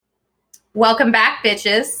Welcome back,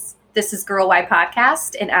 bitches. This is Girl Why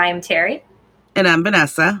Podcast, and I am Terri. And I'm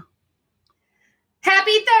Vanessa.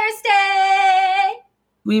 Happy Thursday!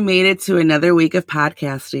 We made it to another week of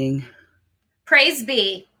podcasting. Praise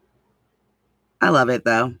be. I love it,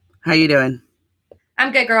 though. How you doing?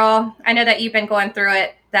 I'm good, girl. I know that you've been going through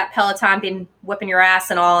it. That Peloton been whipping your ass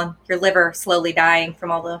and all, and your liver slowly dying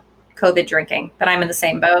from all the COVID drinking. But I'm in the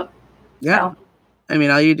same boat. Yeah. So. I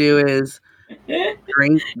mean, all you do is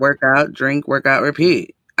drink, work out,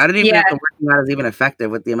 repeat. I don't even know if the working out is even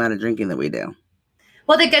effective with the amount of drinking that we do.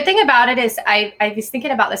 Well, the good thing about it is I was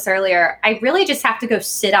thinking about this earlier. I really just have to go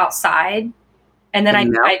sit outside, and then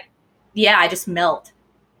I just melt.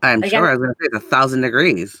 I'm sure. I was going to say it's 1,000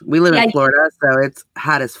 degrees. We live in Florida, so it's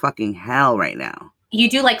hot as fucking hell right now. You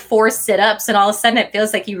do like 4 sit-ups, and all of a sudden it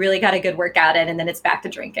feels like you really got a good workout in, and then it's back to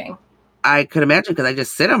drinking. I could imagine because I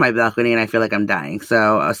just sit on my balcony and I feel like I'm dying.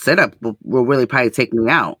 So a sit-up will really probably take me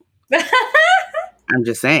out. I'm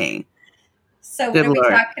just saying. So what are we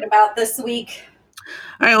talking about this week?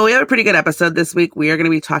 All right, well, we have a pretty good episode this week. We are going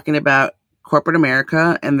to be talking about corporate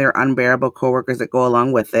America and their unbearable coworkers that go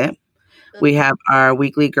along with it. We have our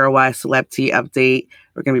weekly Girl Why Celeb Tea update.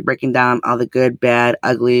 We're going to be breaking down all the good, bad,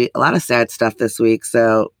 ugly, a lot of sad stuff this week,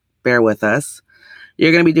 so bear with us.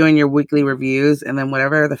 You're going to be doing your weekly reviews and then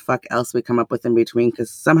whatever the fuck else we come up with in between, because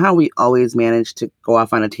somehow we always manage to go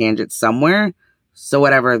off on a tangent somewhere, so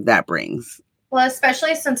whatever that brings. Well,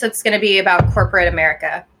 especially since it's going to be about corporate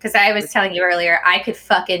America, because I was telling you earlier, I could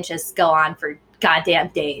fucking just go on for goddamn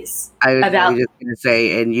days. I was just going to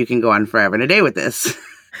say, and you can go on forever and a day with this.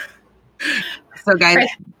 So guys,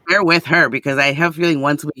 bear with her, because I have a feeling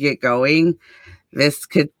once we get going, this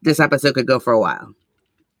episode could go for a while.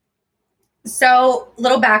 So,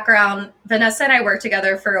 little background, Vanessa and I worked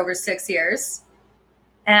together for over 6 years.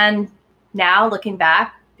 And now looking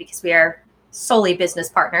back, because we are solely business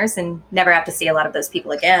partners and never have to see a lot of those people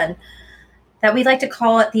again, that we like to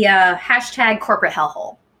call it the hashtag corporate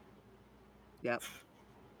hellhole. Yep.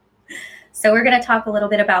 So we're going to talk a little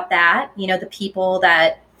bit about that. You know, the people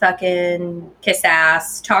that fucking kiss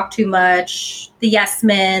ass, talk too much, the yes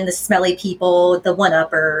men, the smelly people, the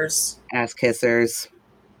one-uppers. Ass kissers.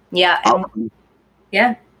 Yeah.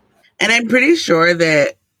 Yeah. And I'm pretty sure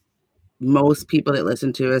that most people that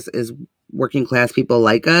listen to us is working class people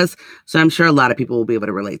like us. So I'm sure a lot of people will be able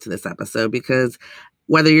to relate to this episode, because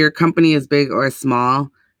whether your company is big or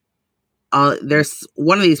small, there's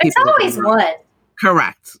one of these people. It's always one.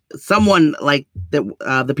 Correct. Someone like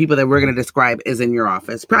the people that we're going to describe is in your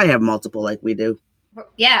office. Probably have multiple like we do.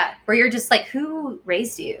 Yeah. Where you're just like, who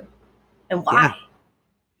raised you and why?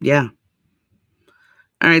 Yeah.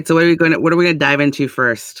 All right, so what are we going to dive into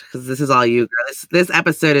first? Because this is all you, girl. This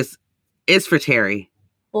episode is for Terri.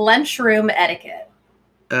 Lunchroom etiquette.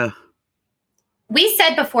 Ugh. We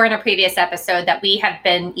said before in a previous episode that we have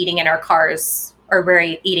been eating in our cars, or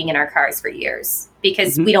we're eating in our cars for years,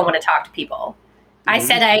 because we don't want to talk to people. I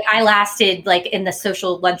said I lasted like in the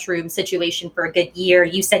social lunchroom situation for a good year.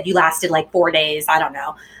 You said you lasted like 4 days. I don't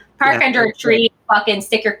know. Park under a tree, fucking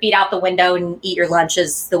stick your feet out the window and eat your lunch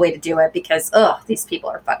is the way to do it, because, these people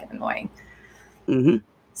are fucking annoying. Mm-hmm.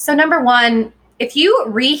 So number one, if you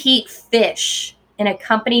reheat fish in a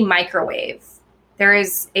company microwave, there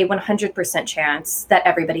is a 100% chance that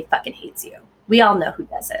everybody fucking hates you. We all know who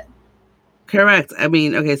does it. Correct. I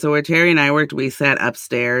mean, okay, so where Terri and I worked, we sat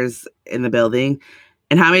upstairs in the building.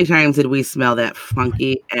 And how many times did we smell that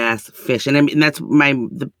funky ass fish? And I mean, that's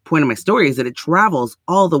the point of my story, is that it travels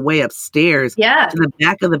all the way upstairs to the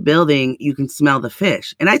back of the building. You can smell the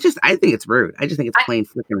fish. And I think it's rude. I just think it's plain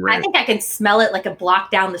freaking rude. I think I can smell it like a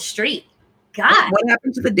block down the street. God. What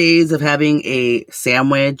happened to the days of having a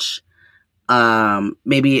sandwich,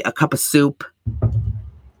 maybe a cup of soup,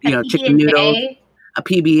 chicken noodles, a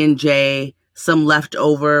PB&J, some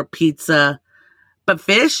leftover pizza? But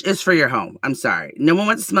fish is for your home. I'm sorry. No one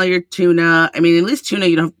wants to smell your tuna. I mean, at least tuna,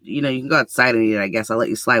 you can go outside and eat it, I guess. I'll let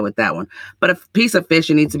you slide with that one. But a piece of fish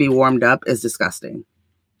that needs to be warmed up is disgusting.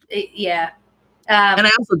 Yeah. And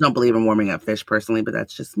I also don't believe in warming up fish personally, but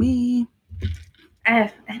that's just me.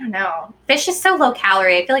 I don't know. Fish is so low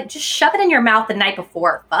calorie. I feel like just shove it in your mouth the night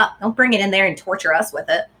before. Fuck. Don't bring it in there and torture us with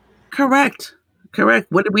it. Correct.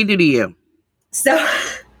 What did we do to you? So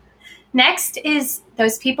next is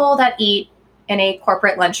those people that eat in a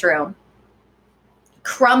corporate lunchroom.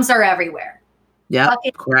 Crumbs are everywhere. Yeah,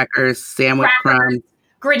 crackers, sandwich crumbs,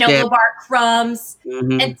 granola bar crumbs.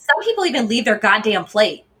 Mm-hmm. And some people even leave their goddamn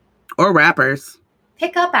plate. Or wrappers.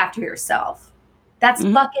 Pick up after yourself. That's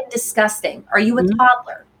fucking disgusting. Are you a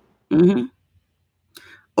toddler? Mm-hmm.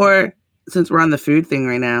 Or, since we're on the food thing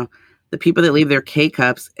right now, the people that leave their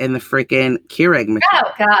K-cups in the freaking Keurig machine.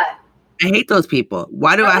 Oh, God. I hate those people.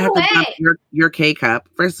 Why do Throw I it have to dump away. your K-cup?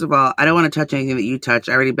 First of all, I don't want to touch anything that you touch.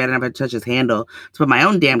 I already bad enough to touch his handle to put my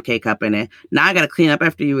own damn K-cup in it. Now I got to clean up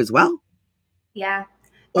after you as well. Yeah.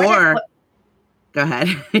 Or go ahead.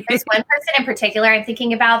 There's one person in particular I'm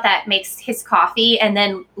thinking about that makes his coffee and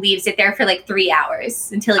then leaves it there for like 3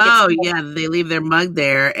 hours until it gets Oh, cold. yeah. They leave their mug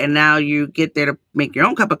there, and now you get there to make your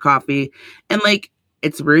own cup of coffee. And, like,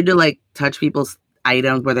 it's rude to, like, touch people's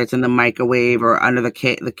items, whether it's in the microwave or under the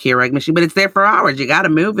Keurig machine, but it's there for hours. You got to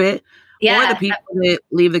move it. Yeah. Or the people that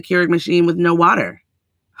leave the Keurig machine with no water.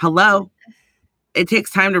 Hello? It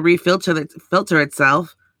takes time to filter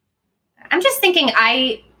itself. I'm just thinking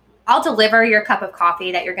I'll deliver your cup of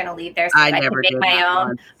coffee that you're going to leave there so that I can make my own.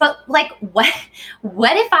 Once. But like, what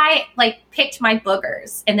if I like picked my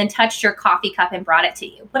boogers and then touched your coffee cup and brought it to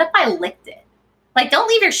you? What if I licked it? Like, don't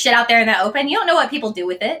leave your shit out there in the open. You don't know what people do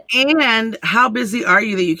with it. And how busy are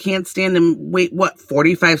you that you can't stand and wait,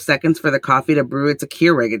 45 seconds for the coffee to brew? It's a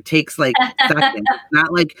Keurig. It takes like seconds. It's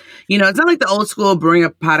not like, it's not like the old school brewing a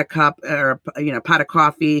pot of pot of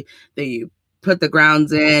coffee that you put the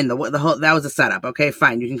grounds in, the whole, that was a setup. Okay,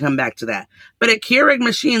 fine. You can come back to that. But a Keurig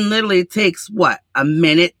machine literally takes a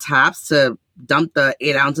minute tops to dump the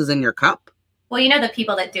 8 ounces in your cup. Well, the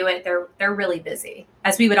people that do it, they're really busy.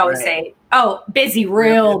 As we would always say, oh, busy,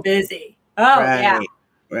 real busy. Oh, yeah.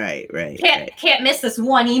 Right. Can't miss this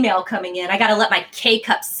one email coming in. I got to let my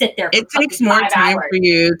K-cup sit there for It takes more time for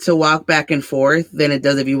you to walk back and forth than it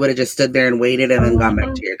does if you would have just stood there and waited and then gone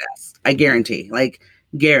back to your desk. I guarantee.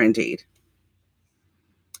 Guaranteed.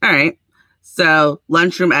 All right. So,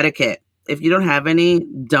 lunchroom etiquette. If you don't have any,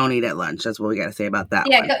 don't eat at lunch. That's what we got to say about that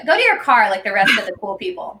one. Yeah, go to your car like the rest of the cool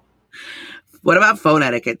people. What about phone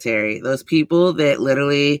etiquette, Terri? Those people that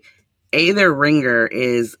literally, their ringer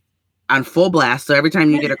is on full blast. So every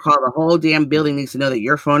time you get a call, the whole damn building needs to know that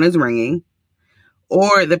your phone is ringing.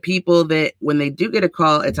 Or the people that when they do get a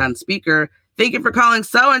call, it's on speaker. Thank you for calling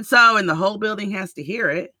so-and-so, and the whole building has to hear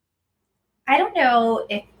it. I don't know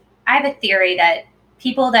if I have a theory that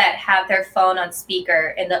people that have their phone on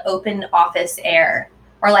speaker in the open office air,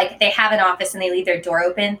 or like they have an office and they leave their door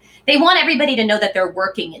open, they want everybody to know that they're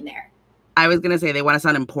working in there. I was going to say they want to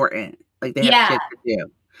sound important. Like they have shit to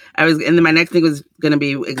do. And then my next thing was going to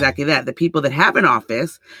be exactly that. The people that have an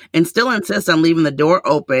office and still insist on leaving the door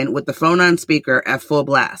open with the phone on speaker at full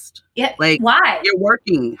blast. Yeah. Like, why? You're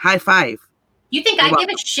working. High five. You think I give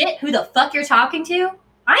a shit who the fuck you're talking to?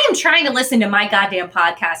 I am trying to listen to my goddamn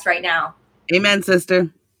podcast right now. Amen, sister.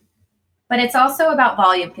 But it's also about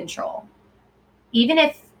volume control. Even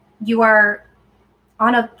if you are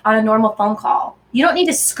on a normal phone call, you don't need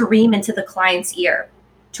to scream into the client's ear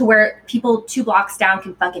to where people 2 blocks down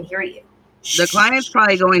can fucking hear you. The client's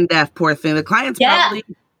probably going deaf, poor thing. The client's probably,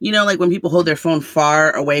 like when people hold their phone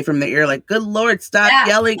far away from their ear, like, good Lord, stop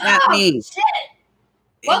yelling at me. Shit.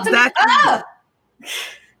 Welcome exactly.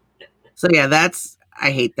 So yeah,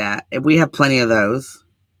 I hate that. We have plenty of those.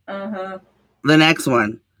 Uh-huh. The next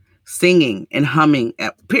one, singing and humming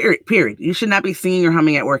period. You should not be singing or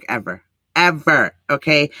humming at work ever.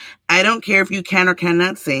 Okay? I don't care if you can or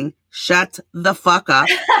cannot sing. Shut the fuck up.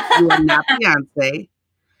 You are not Beyonce.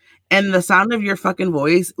 And the sound of your fucking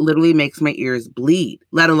voice literally makes my ears bleed,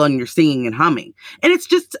 let alone your singing and humming. And it's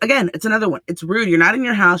just, again, it's another one. It's rude. You're not in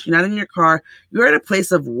your house. You're not in your car. You're at a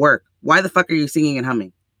place of work. Why the fuck are you singing and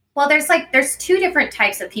humming? Well, there's 2 different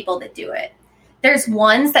types of people that do it. There's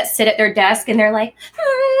ones that sit at their desk and they're like,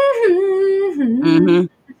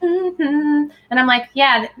 and I'm like,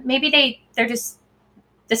 yeah, maybe they're just,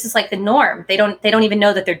 this is like the norm. They don't even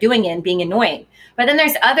know that they're doing it and being annoying. But then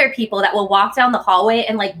there's other people that will walk down the hallway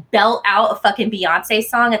and like belt out a fucking Beyonce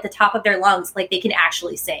song at the top of their lungs like they can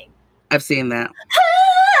actually sing. I've seen that.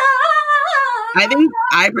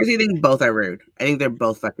 I personally think both are rude. I think they're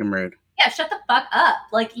both fucking rude. Yeah, shut the fuck up.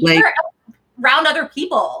 Like you're around other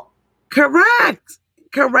people. Correct.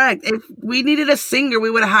 If we needed a singer,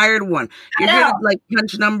 we would have hired one. You're here to like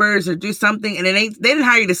punch numbers or do something, and they didn't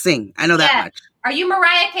hire you to sing. I know that much. Are you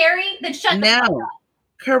Mariah Carey? Then shut the fuck up.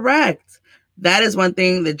 Correct. That is one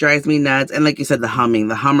thing that drives me nuts. And like you said, the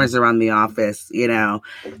hummers around the office,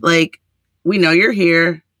 like we know you're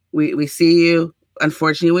here. We see you.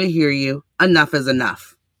 Unfortunately, we hear you. Enough is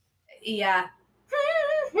enough. Yeah.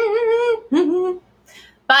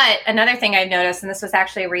 But another thing I've noticed, and this was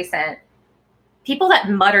actually recent, people that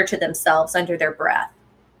mutter to themselves under their breath.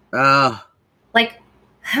 Oh. Like,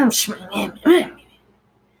 so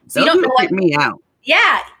you don't know what me out.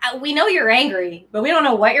 Yeah, we know you're angry, but we don't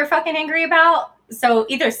know what you're fucking angry about. So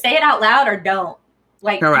either say it out loud or don't.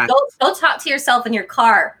 Like, go talk to yourself in your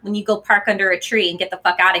car when you go park under a tree and get the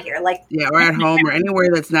fuck out of here. Like, yeah, or at home or anywhere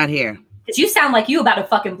that's not here. Because you sound like you about to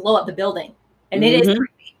fucking blow up the building. And it is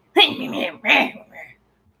creepy.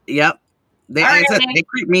 Yep. They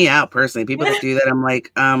creep me out personally. People that do that, I'm like,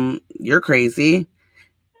 you're crazy.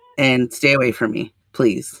 And stay away from me,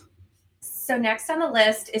 please. So next on the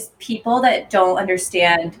list is people that don't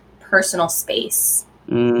understand personal space.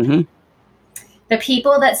 Mm-hmm. The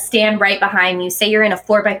people that stand right behind you, say you're in a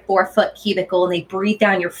 4x4 foot cubicle and they breathe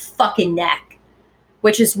down your fucking neck,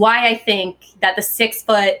 which is why I think that the 6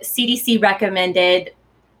 foot CDC recommended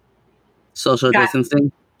social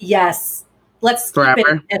distancing. Yes. Let's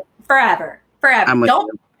forever. keep it forever.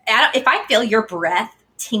 Don't, if I feel your breath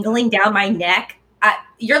tingling down my neck,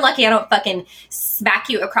 you're lucky I don't fucking smack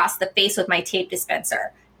you across the face with my tape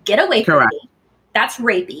dispenser. Get away from me. That's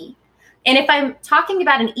rapey. And if I'm talking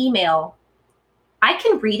about an email, I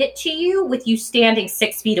can read it to you with you standing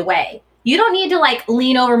 6 feet away. You don't need to like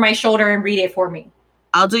lean over my shoulder and read it for me.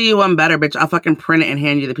 I'll do you one better, bitch. I'll fucking print it and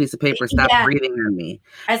hand you the piece of paper. Stop breathing on me.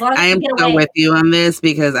 As long as I am so with you on this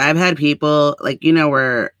because I've had people, like, you know,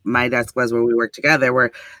 where my desk was where we worked together,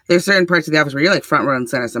 where there's certain parts of the office where you're like front row and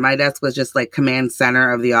center. So my desk was just like command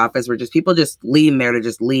center of the office where just people just lean there to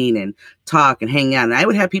just lean and talk and hang out. And I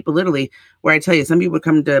would have people literally where I tell you, some people would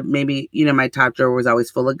come to maybe, you know, my top drawer was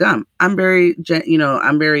always full of gum. I'm very,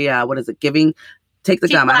 giving. Take the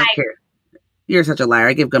gum. I don't care. You're such a liar.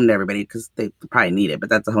 I give gum to everybody because they probably need it, but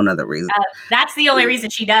that's a whole nother reason. That's the only reason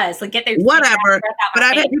she does. Like, get their whatever. But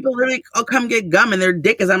I've had people literally come get gum and their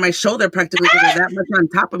dick is on my shoulder practically because they're that much on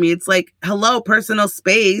top of me. It's like, hello, personal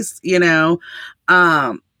space, you know?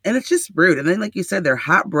 And it's just rude. And then, like you said, they're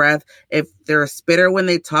hot breath. If they're a spitter when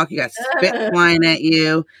they talk, you got spit flying at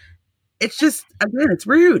you. It's just, again, it's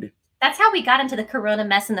rude. That's how we got into the corona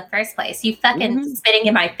mess in the first place. You fucking spitting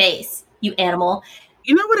in my face, you animal.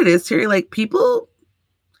 You know what it is, Terri? Like, people,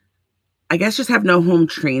 I guess, just have no home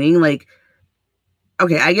training. Like,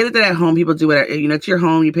 okay, I get it that at home people do whatever. You know, it's your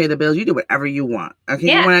home, you pay the bills, you do whatever you want. Okay,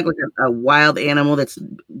 you want to act like a wild animal that's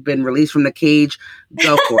been released from the cage,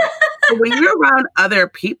 go for it. But when you're around other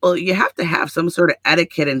people, you have to have some sort of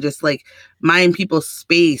etiquette and just like mind people's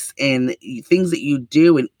space and things that you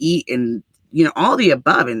do and eat and, you know, all the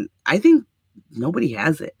above. And I think nobody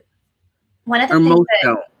has it. One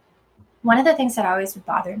of the things that always would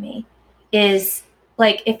bother me is,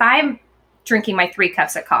 like, if I'm drinking my 3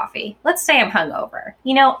 cups of coffee, let's say I'm hungover.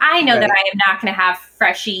 You know, I know that I am not going to have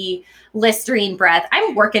freshy Listerine breath.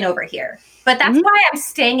 I'm working over here. But that's why I'm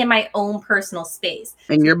staying in my own personal space.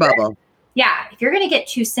 In your bubble. Yeah. If you're going to get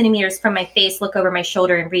 2 centimeters from my face, look over my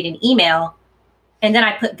shoulder and read an email, and then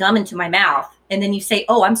I put gum into my mouth, and then you say,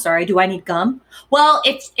 oh, I'm sorry, do I need gum? Well,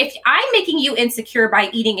 if I'm making you insecure by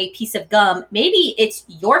eating a piece of gum, maybe it's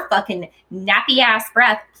your fucking nappy ass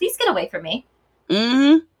breath. Please get away from me.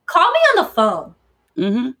 Mm-hmm. Call me on the phone.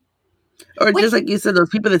 Mm-hmm. Or just like you said, those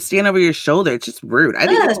people that stand over your shoulder, it's just rude. I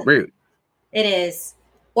think it's rude. It is.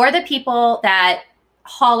 Or the people that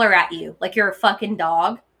holler at you like you're a fucking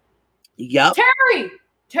dog. Yep.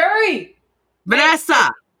 Terri!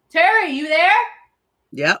 Vanessa! Terri, you there?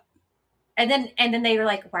 Yep. And then they were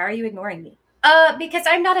like, why are you ignoring me? Because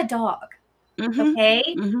I'm not a dog. Okay?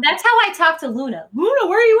 That's how I talk to Luna. Luna,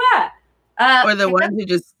 where are you at? Or the ones who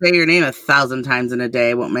just say your name 1,000 times in a day.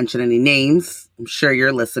 I won't mention any names. I'm sure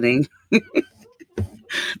you're listening.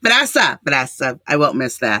 Vanessa. I won't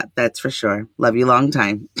miss that. That's for sure. Love you long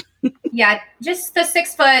time. Yeah, just the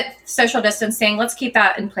 6 foot social distancing. Let's keep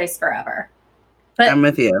that in place forever. But I'm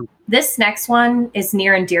with you. This next one is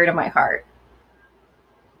near and dear to my heart.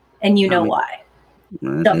 And you know why.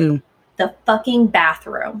 The fucking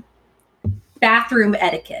bathroom. Bathroom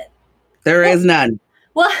etiquette. There is none.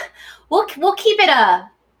 Well, we'll keep it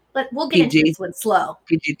but we'll get into this one slow.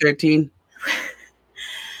 PG-13.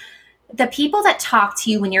 The people that talk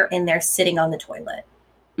to you when you're in there sitting on the toilet.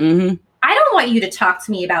 Mm-hmm. I don't want you to talk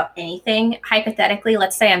to me about anything. Hypothetically,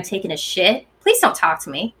 let's say I'm taking a shit. Please don't talk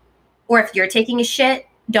to me. Or if you're taking a shit,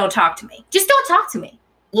 don't talk to me. Just don't talk to me.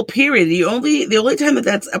 Well, period. The only time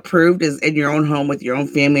that's approved is in your own home with your own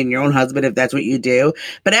family and your own husband, if that's what you do.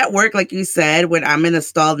 But at work, like you said, when I'm in a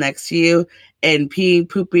stall next to you and peeing,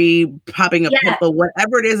 poopy, popping a pimple,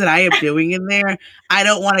 whatever it is that I am doing in there, I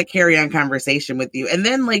don't want to carry on conversation with you. And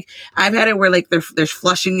then, like, I've had it where, like, there's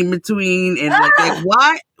flushing in between and like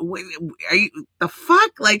what? Are you the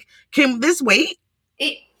fuck? Like, can this wait?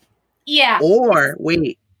 Or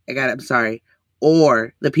wait, I'm sorry.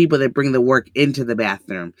 Or the people that bring the work into the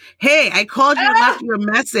bathroom. Hey, I called you and left you a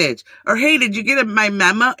message. Or, hey, did you get my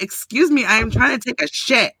memo? Excuse me, I am trying to take a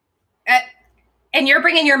shit. And you're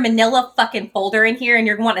bringing your manila fucking folder in here and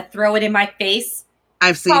you're going to throw it in my face?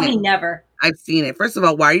 I've seen it. Call me never. I've seen it. First of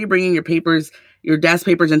all, why are you bringing your papers your desk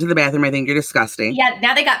papers into the bathroom. I think you're disgusting. Yeah,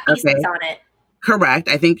 now they got feces on it. Correct.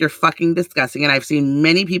 I think you're fucking disgusting, and I've seen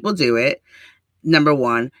many people do it. Number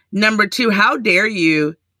one. Number two, how dare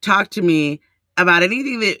you talk to me about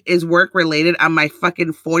anything that is work related on my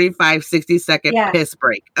fucking 45, 60-second piss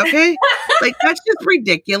break. Okay? Like, that's just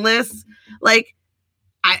ridiculous. Like,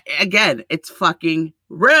 again, it's fucking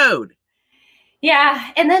rude.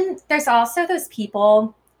 Yeah. And then there's also those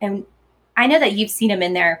people, and I know that you've seen them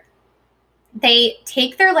in there. They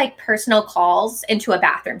take their like personal calls into a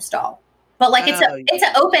bathroom stall. But like it's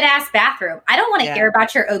an open ass bathroom. I don't want to hear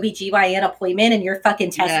about your OBGYN appointment and your fucking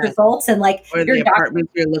test results and like or your the apartment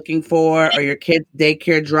you're looking for, or your kid's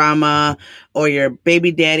daycare drama, or your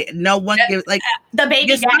baby daddy. No one gives like the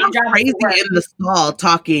baby daddy drama. Crazy in the stall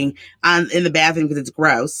talking in the bathroom because it's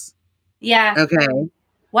gross. Yeah. Okay.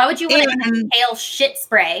 Why would you want to inhale shit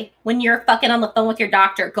spray when you're fucking on the phone with your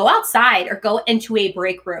doctor? Go outside or go into a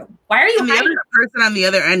break room. Why are you hiding? The other person on the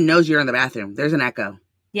other end knows you're in the bathroom. There's an echo.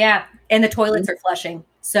 Yeah, and the toilets are flushing.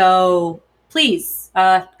 So please,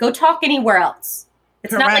 go talk anywhere else.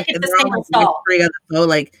 It's not like it's a single stall.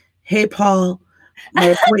 Like, hey, Paul, my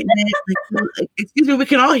appointment. Excuse me, we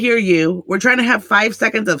can all hear you. We're trying to have 5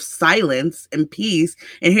 seconds of silence and peace,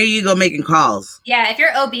 and here you go making calls. Yeah, if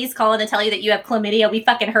your OB's calling to tell you that you have chlamydia, we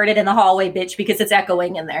fucking heard it in the hallway, bitch, because it's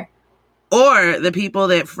echoing in there. Or the people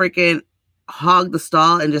that freaking hog the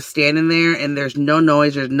stall and just standing there and there's no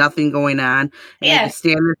noise, there's nothing going on, and you can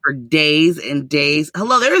stand there for days and days.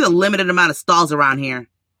 Hello, there is a limited amount of stalls around here.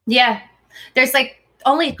 Yeah, there's like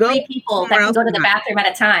only 3 people that can go to the bathroom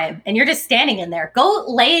at a time, and you're just standing in there. Go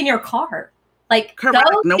lay in your car. Like, go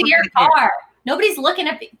to your car. Nobody's looking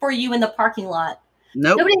for you in the parking lot.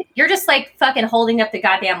 Nope. You're just like fucking holding up the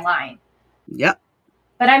goddamn line. Yep.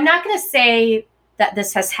 But I'm not going to say that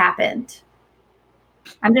this has happened.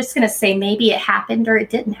 I'm just going to say maybe it happened or it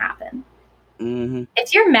didn't happen. Mm-hmm.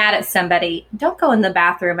 If you're mad at somebody, don't go in the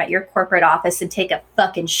bathroom at your corporate office and take a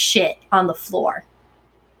fucking shit on the floor.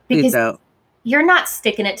 Because you're not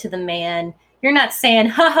sticking it to the man. You're not saying,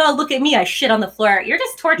 haha, look at me, I shit on the floor. You're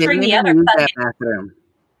just torturing the other fucking bathroom.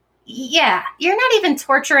 Yeah, you're not even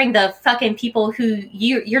torturing the fucking people who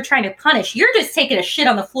you're trying to punish. You're just taking a shit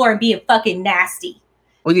on the floor and being fucking nasty.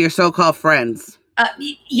 With your so-called friends.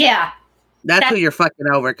 Yeah. That's who you're fucking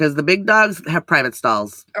over, because the big dogs have private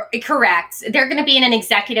stalls. Correct. They're going to be in an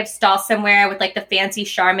executive stall somewhere with like the fancy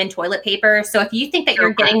Charmin toilet paper. So if you think that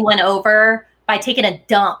you're getting one over by taking a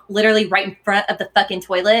dump literally right in front of the fucking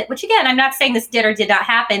toilet, which again, I'm not saying this did or did not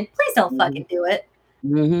happen. Please don't fucking do it.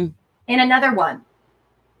 Mm-hmm. And another one.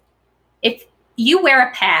 If you wear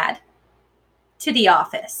a pad to the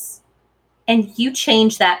office and you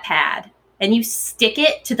change that pad and you stick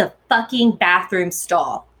it to the fucking bathroom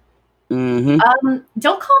stall,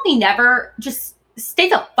 don't call me never. Just stay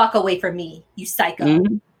the fuck away from me, you psycho.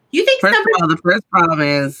 Mm-hmm. You think the first problem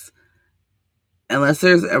is, unless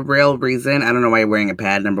there's a real reason, I don't know why you're wearing a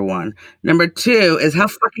pad, number one. Number two is, how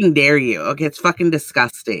fucking dare you? Okay, it's fucking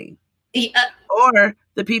disgusting. Or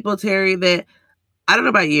the people, Terry, that, I don't know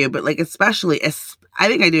about you, but like, especially, I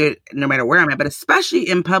think I do it no matter where I'm at, but especially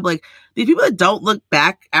in public, the people that don't look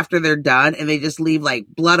back after they're done and they just leave like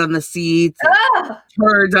blood on the seats,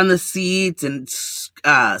 turds on the seats, and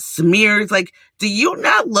smears. Like, do you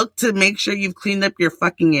not look to make sure you've cleaned up your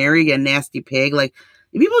fucking area, you nasty pig? Like,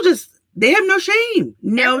 people just, they have no shame.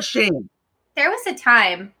 No shame. There was a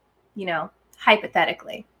time,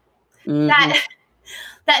 hypothetically, that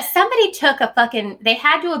somebody took they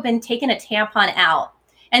had to have been taking a tampon out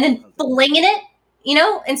and then flinging it,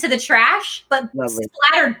 into the trash, but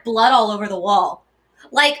splattered blood all over the wall.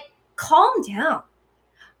 Like, calm down.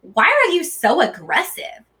 Why are you so aggressive?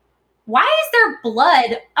 Why is there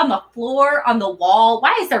blood on the floor, on the wall?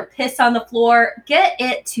 Why is there piss on the floor? Get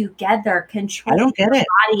it together. Control I don't get it.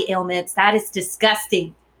 Body ailments. That is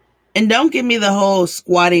disgusting. And don't give me the whole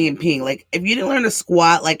squatting and peeing. Like, if you didn't learn to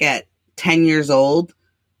squat like at 10 years old,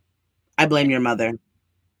 I blame your mother.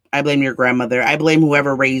 I blame your grandmother. I blame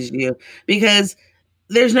whoever raised you, because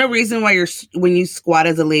there's no reason why when you squat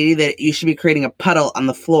as a lady that you should be creating a puddle on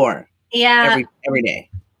the floor. Yeah. Every day.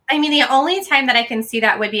 I mean, the only time that I can see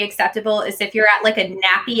that would be acceptable is if you're at like a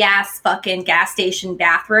nappy ass fucking gas station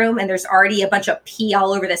bathroom and there's already a bunch of pee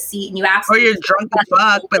all over the seat and you absolutely. Or you're drunk as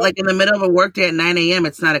fuck, but like in the middle of a work day at 9 a.m.,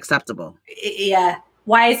 it's not acceptable. Yeah.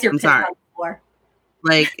 Why is your piss on the floor?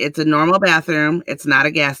 Like, it's a normal bathroom. It's not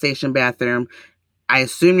a gas station bathroom. I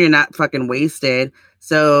assume you're not fucking wasted.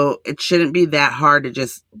 So it shouldn't be that hard to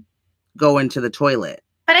just go into the toilet.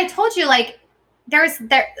 But I told you, like,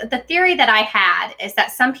 the theory that I had is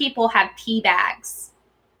that some people have pee bags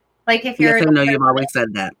Like if you're... Yes, I know you've always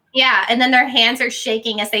said that. Yeah, and then their hands are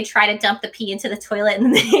shaking as they try to dump the pee into the toilet,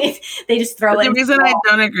 and they just throw it. The reason I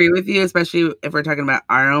don't agree with you, especially if we're talking about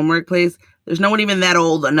our own workplace, there's no one even that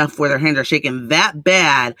old enough where their hands are shaking that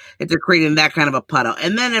bad that they're creating that kind of a puddle.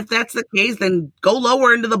 And then if that's the case, then go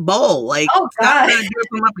lower into the bowl. Like, stop trying to do it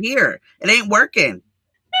from up here. It ain't working.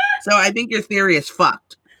 So I think your theory is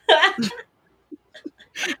fucked.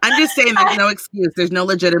 I'm just saying there's no excuse. There's no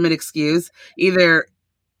legitimate excuse. Either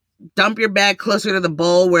dump your bag closer to the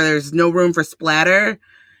bowl where there's no room for splatter.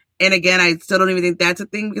 And again, I still don't even think that's a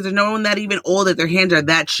thing because there's no one that even old that their hands are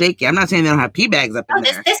that shaky. I'm not saying they don't have pee bags up in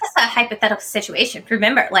there. This is a hypothetical situation.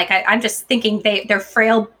 Remember, like I'm just thinking their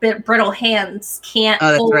frail, brittle hands can't.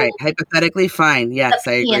 Oh, that's right. Hypothetically, fine. Yes,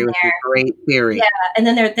 I agree with you. Great theory. Yeah, and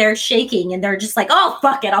then they're shaking and they're just like, oh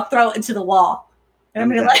fuck it, I'll throw it into the wall. And I'm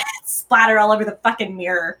gonna let it splatter all over the fucking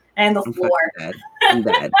mirror and the floor. I'm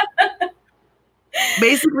dead.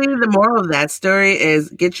 Basically, the moral of that story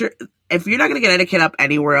is if you're not going to get etiquette up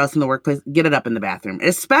anywhere else in the workplace, get it up in the bathroom,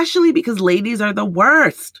 especially because ladies are the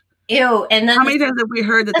worst. Ew. And then how many times have we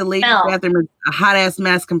heard that the ladies' bathroom is a hot ass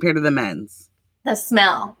mess compared to the men's? The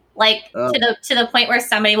smell. Like to the point where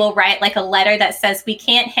somebody will write like a letter that says, we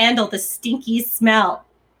can't handle the stinky smell.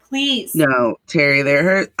 Please. No,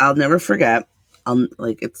 Terri, I'll never forget.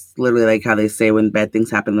 It's literally like how they say when bad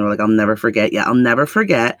things happen, they're like, I'll never forget. Yeah, I'll never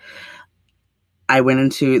forget.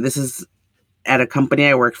 This is at a company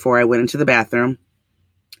I worked for. I went into the bathroom,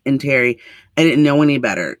 and Terri, I didn't know any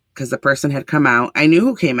better because the person had come out. I knew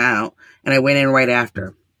who came out, and I went in right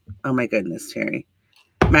after. Oh my goodness, Terri.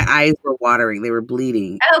 My eyes were watering. They were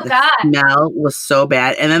bleeding. Oh, God. The smell was so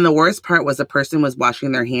bad. And then the worst part was the person was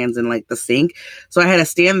washing their hands in like the sink. So I had to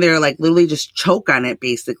stand there like literally just choke on it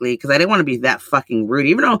basically because I didn't want to be that fucking rude.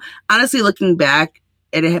 Even though, honestly, looking back,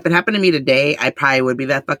 and if it happened to me today, I probably would be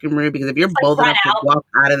that fucking rude because if you're bold enough to walk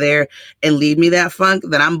out of there and leave me that funk,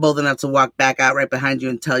 then I'm bold enough to walk back out right behind you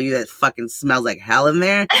and tell you that it fucking smells like hell in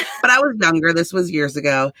there. But I was younger. This was years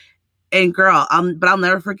ago. And girl, but I'll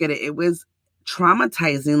never forget it. It was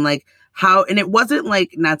traumatizing, like how, and it wasn't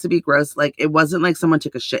like, not to be gross, like it wasn't like someone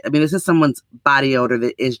took a shit. I mean, this is someone's body odor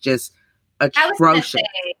that is just atrocious.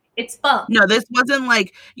 It's fun. No, this wasn't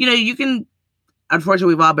like, you can,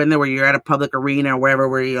 unfortunately, we've all been there where you're at a public arena or wherever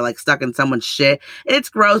where you're like stuck in someone's shit. It's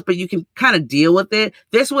gross, but you can kind of deal with it.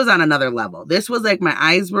 This was on another level. This was like my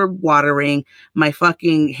eyes were watering. My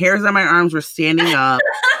fucking hairs on my arms were standing up.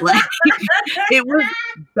 Like it was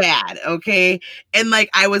bad. Okay. And like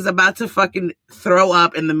I was about to fucking throw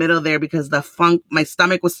up in the middle there because my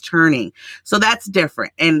stomach was turning. So that's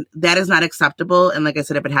different. And that is not acceptable. And like I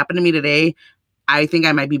said, if it happened to me today, I think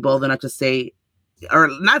I might be bold enough to say, or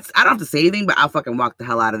not, I don't have to say anything, but I'll fucking walk the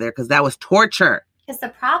hell out of there because that was torture. Because the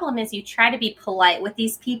problem is you try to be polite with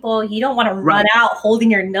these people. You don't want to run out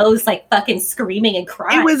holding your nose like fucking screaming and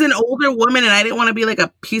crying. It was an older woman and I didn't want to be like a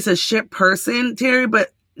piece of shit person, Terri, but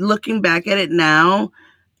looking back at it now,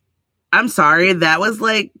 I'm sorry.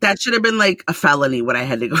 That should have been like a felony what I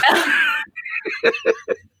had to go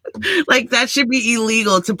like that should be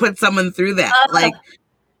illegal to put someone through that.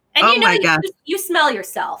 My God. You smell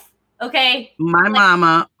yourself. Okay. My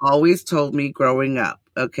mama always told me growing up,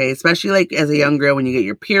 okay, especially like as a young girl when you get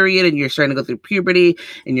your period and you're starting to go through puberty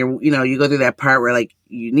and you go through that part where like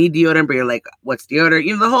you need deodorant, but you're like, what's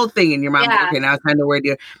deodorant? The whole thing. And your mom's like, okay, now it's time to wear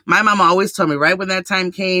deodorant. My mama always told me right when that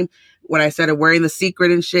time came, when I started wearing the secret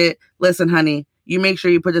and shit, listen, honey, you make sure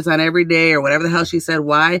you put this on every day or whatever the hell she said.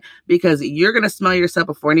 Why? Because you're going to smell yourself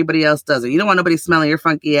before anybody else does it. You don't want nobody smelling your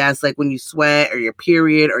funky ass like when you sweat or your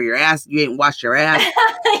period or your ass. You ain't washed your ass.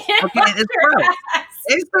 Okay, it's gross.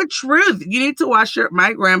 It's the truth. You need to wash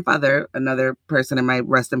my grandfather, another person in my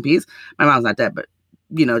rest in peace. My mom's not dead, but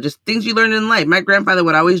just things you learn in life. My grandfather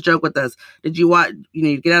would always joke with us. Did you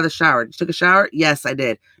you get out of the shower? Did you take a shower? Yes, I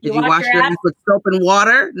did. Did you wash your ass with soap and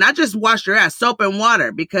water? Not just wash your ass, soap and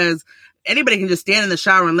water, because anybody can just stand in the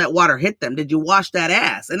shower and let water hit them. Did you wash that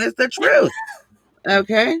ass? And it's the truth.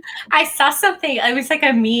 Okay. I saw something. It was like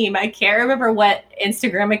a meme. I can't remember what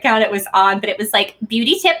Instagram account it was on, but it was like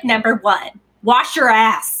beauty tip number 1, wash your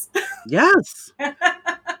ass. Yes.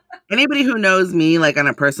 Anybody who knows me, like on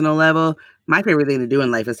a personal level, my favorite thing to do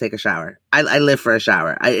in life is take a shower. I live for a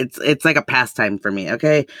shower. It's like a pastime for me.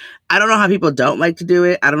 Okay. I don't know how people don't like to do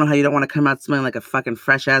it. I don't know how you don't want to come out smelling like a fucking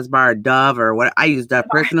fresh ass bar of Dove or what. I use Dove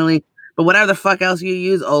personally, but whatever the fuck else you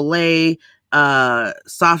use, Olay,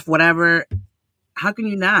 soft, whatever. How can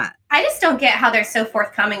you not? I just don't get how they're so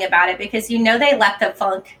forthcoming about it because they left the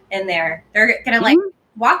funk in there. They're going to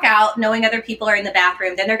walk out knowing other people are in the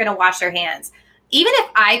bathroom. Then they're going to wash their hands. Even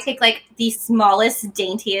if I take like the smallest,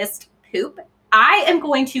 daintiest poop I am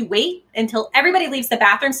going to wait until everybody leaves the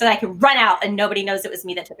bathroom so that I can run out and nobody knows it was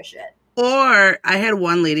me that took a shit. Or I had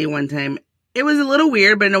one lady one time. It was a little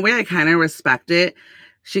weird, but in a way I kind of respect it.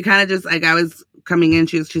 She kind of just, like, I was coming in.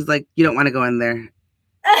 She's like, you don't want to go in there.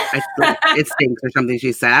 It stinks or something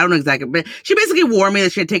she said. I don't know exactly. But she basically warned me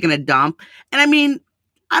that she had taken a dump. And I mean,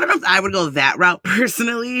 I don't know if I would go that route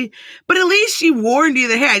personally, but at least she warned you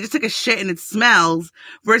that, hey, I just took a shit and it smells,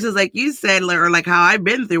 versus like you said, or like how I've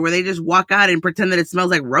been through, where they just walk out and pretend that it smells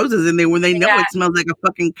like roses in there when they know it smells like a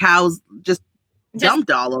fucking cow's just dumped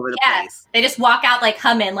all over the place. They just walk out like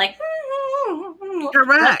humming, like, correct.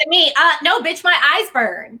 Look at me. No, bitch, my eyes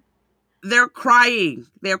burn. They're crying.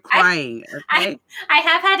 Okay? I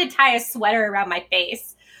have had to tie a sweater around my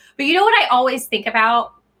face. But you know what I always think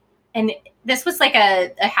about? And this was like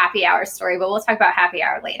a happy hour story, but we'll talk about happy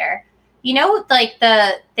hour later. You know, like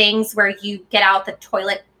the things where you get out the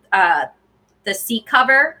toilet, the seat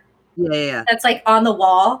cover? Yeah. That's like on the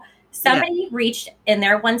wall. Somebody reached in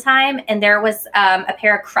there one time and there was a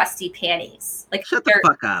pair of crusty panties. Like, shut the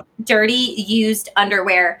fuck up. Dirty, used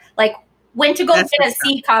underwear. Like, went to go get a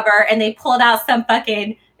seat cover and they pulled out some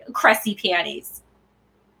fucking crusty panties.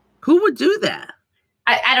 Who would do that?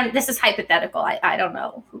 I don't, this is hypothetical. I don't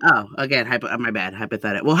know. Oh, again, my bad.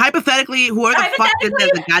 Hypothetical. Well, hypothetically, whoever the fuck did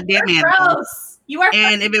that is a goddamn animal. You are.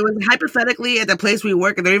 And if it was hypothetically at the place we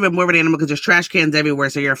work, and they're even more of an animal because there's trash cans everywhere,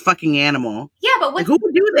 so you're a fucking animal. Yeah, but who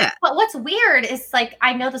would do that? But what's weird is, like,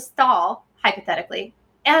 I know the stall, hypothetically,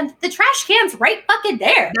 and the trash can's right fucking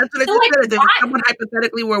there. That's what I just said. There's someone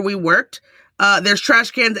hypothetically where we worked. There's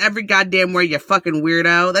trash cans every goddamn where, you fucking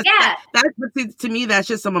weirdo. To me, that's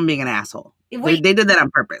just someone being an asshole. They did that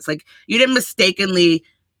on purpose. Like, you didn't mistakenly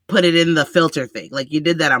put it in the filter thing. Like, you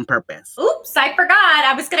did that on purpose. Oops, I forgot.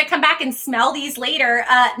 I was going to come back and smell these later.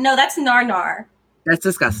 No, that's nar. That's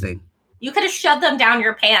disgusting. You could have shoved them down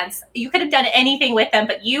your pants. You could have done anything with them,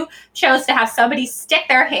 but you chose to have somebody stick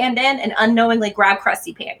their hand in and unknowingly grab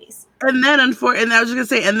crusty panties. And then, and I was just going to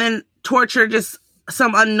say, and then torture just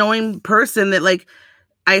some unknowing person that, like,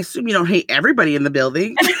 I assume you don't hate everybody in the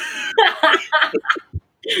building.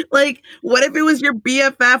 Like, what if it was your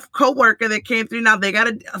BFF coworker that came through? Now they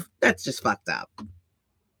gotta. That's just fucked up.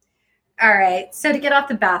 All right. So to get off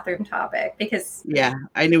the bathroom topic, because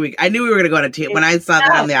I knew we were gonna go on a tangent. When I saw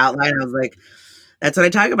that on the outline, I was like, "That's what I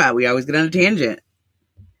talk about. We always get on a tangent."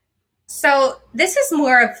 So this is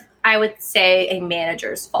more of, I would say, a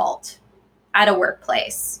manager's fault at a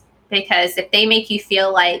workplace. Because if they make you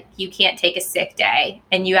feel like you can't take a sick day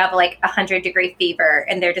and you have like 100-degree fever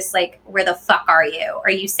and they're just like, where the fuck are you? Or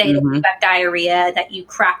you say that you have diarrhea, that you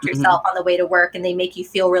crapped yourself on the way to work and they make you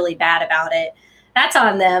feel really bad about it. That's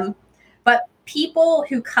on them. But people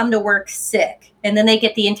who come to work sick and then they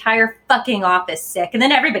get the entire fucking office sick and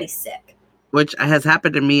then everybody's sick. Which has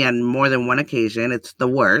happened to me on more than one occasion. It's the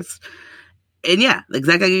worst. And yeah,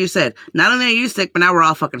 exactly like you said. Not only are you sick, but now we're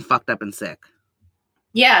all fucking fucked up and sick.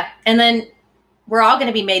 Yeah, and then we're all going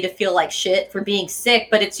to be made to feel like shit for being sick,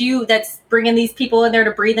 but it's you that's bringing these people in there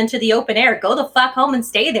to breathe into the open air. Go the fuck home and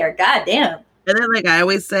stay there. God damn. And then, like I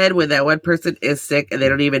always said, when that one person is sick and they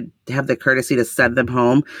don't even have the courtesy to send them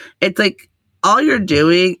home, it's like all you're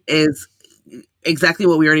doing is exactly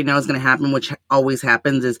what we already know is going to happen, which always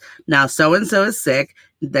happens is now so-and-so is sick,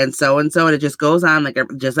 then so-and-so, and it just goes on like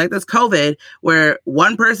just like this COVID, where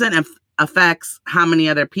one person affects how many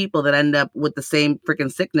other people that end up with the same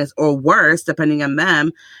freaking sickness or worse, depending on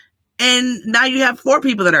them. And now you have 4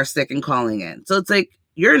 people that are sick and calling in. So it's like,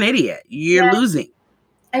 you're an idiot. You're losing.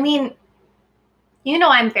 I mean, you know,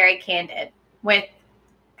 I'm very candid with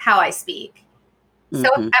how I speak. So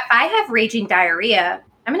if I have raging diarrhea,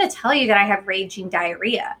 I'm going to tell you that I have raging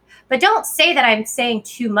diarrhea. But don't say that I'm saying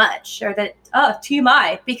too much or that,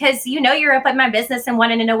 TMI, because you know you're up at my business and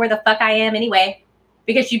wanting to know where the fuck I am anyway.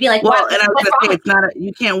 Because you'd be like, well, and I was going to say,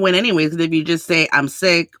 you can't win anyways. Because if you just say, I'm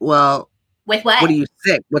sick, well, with what? What are you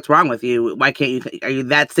sick? What's wrong with you? Why can't you? Are you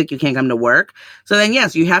that sick you can't come to work? So then,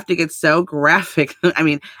 yes, you have to get so graphic. I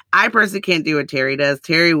mean, I personally can't do what Terri does.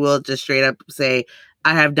 Terri will just straight up say,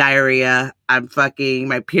 I have diarrhea. I'm fucking,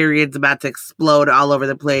 my period's about to explode all over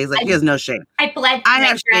the place. Like, he has no shame. I bled. I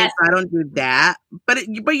have shame, so I don't do that. But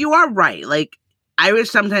you are right. Like, I wish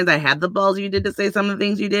sometimes I had the balls you did to say some of the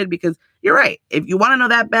things you did, because you're right. If you want to know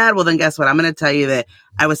that bad, well, then guess what? I'm going to tell you that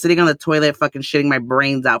I was sitting on the toilet fucking shitting my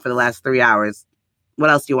brains out for the last 3 hours.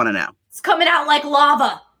 What else do you want to know? It's coming out like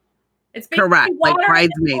lava. It's correct. Like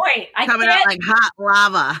Bridesmaids. Coming out like hot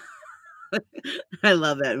lava. I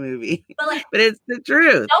love that movie. But it's the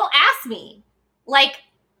truth. Don't ask me. Like,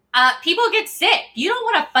 people get sick. You don't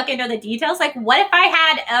want to fucking know the details. Like, what if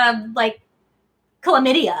I had,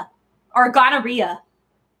 chlamydia or gonorrhea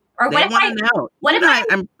Or they want to know. What if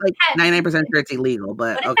I'm like 99% sure it's illegal,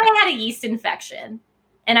 but what if I had a yeast infection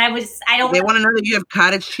and I don't. They want to know that you have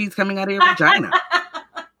cottage cheese coming out of your vagina.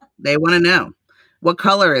 They want to know. What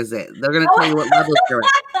color is it? They're going to tell you what levels you're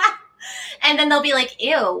at. And then they'll be like,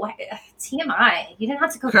 ew, TMI. You didn't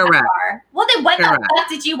have to go Correct. that far. Well, then what Correct. the fuck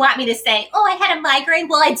did you want me to say? Oh, I had a migraine?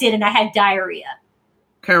 Well, I didn't. I had diarrhea.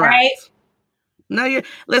 Correct. Right? No,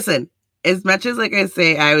 listen, as much as, like I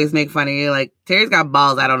say, I always make fun of you, like, Terri's got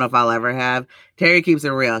balls I don't know if I'll ever have. Terri keeps it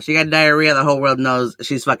real. She got diarrhea. The whole world knows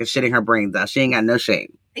she's fucking shitting her brains out. She ain't got no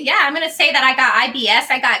shame. Yeah, I'm going to say that I got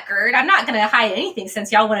IBS. I got GERD. I'm not going to hide anything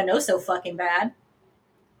since y'all want to know so fucking bad.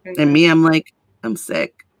 And me, I'm like, I'm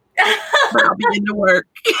sick. But I'll be into work.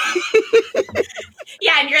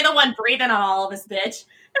 Yeah, and you're the one breathing on all of us, bitch.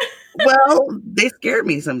 Well, they scare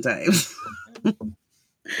me sometimes. All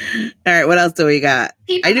right, what else do we got?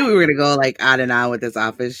 I knew we were going to go like on and on with this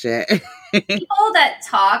office shit. People that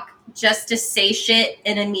talk just to say shit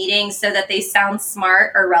in a meeting so that they sound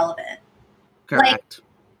smart or relevant. Correct.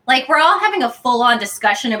 Like we're all having a full-on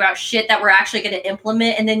discussion about shit that we're actually going to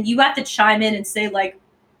implement, and then you have to chime in and say like,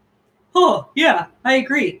 oh, yeah, I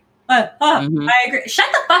agree. I agree. Shut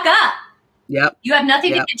the fuck up. Yep. You have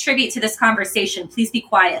nothing to contribute to this conversation. Please be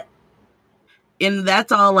quiet. And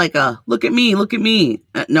that's all like look at me, look at me.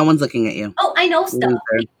 No one's looking at you. Oh, I know stuff.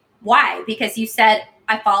 Why? Because you said,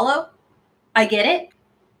 I follow. I get it.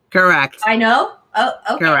 Correct. I know. Oh,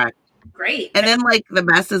 okay. Correct. Great. And then like the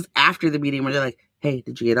best is after the meeting where they're like, hey,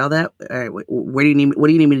 did you get all that? All right, what do you need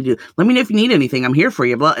me to do? Let me know if you need anything. I'm here for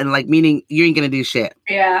you. And like, meaning you ain't going to do shit.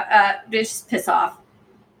 Yeah. Just piss off.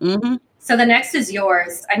 Mm-hmm. So the next is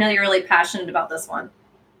yours. I know you're really passionate about this one.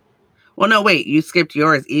 Well, no, wait, you skipped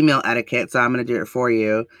yours, email etiquette. So I'm going to do it for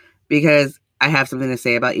you because I have something to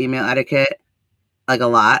say about email etiquette, like a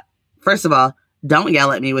lot. First of all, don't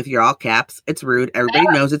yell at me with your all caps. It's rude. Everybody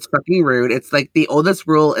knows it's fucking rude. It's like the oldest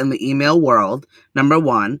rule in the email world. Number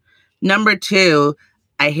one. Number two,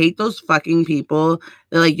 I hate those fucking people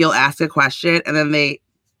that like you'll ask a question and then they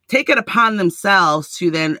take it upon themselves to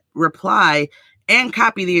then reply and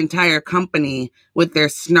copy the entire company with their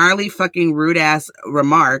snarly fucking rude ass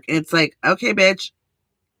remark. And it's like, okay, bitch,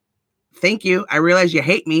 thank you. I realize you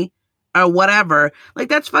hate me or whatever. Like,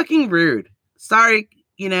 that's fucking rude. Sorry,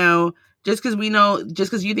 just because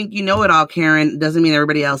you think you know it all, Karen, doesn't mean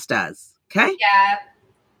everybody else does. Okay?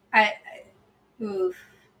 Yeah. Oof.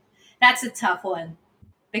 That's a tough one.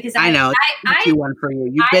 Because I know. It's a one for you.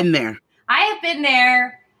 You've been there. I have been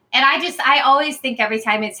there. And I always think every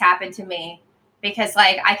time it's happened to me, because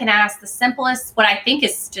like I can ask the simplest, what I think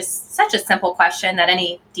is just such a simple question that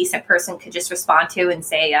any decent person could just respond to and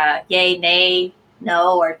say, yay, nay,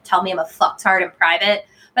 no, or tell me I'm a fucktard in private.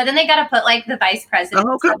 But then they got to put like the vice president,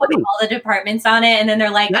 all the departments on it. And then they're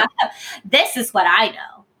like, this is what I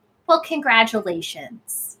know. Well,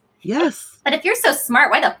 congratulations. Yes. But if you're so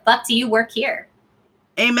smart, why the fuck do you work here?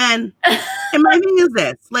 Amen. And my thing is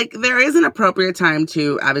this, like, there is an appropriate time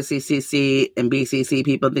to obviously CC and BCC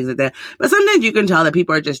people, things like that. But sometimes you can tell that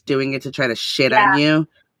people are just doing it to try to shit on you.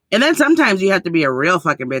 And then sometimes you have to be a real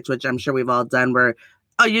fucking bitch, which I'm sure we've all done where,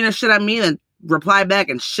 shit on me, then reply back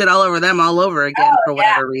and shit all over them all over again for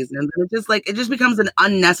whatever reason. And it just becomes an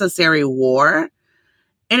unnecessary war.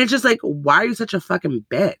 And it's just like, why are you such a fucking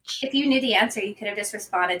bitch? If you knew the answer, you could have just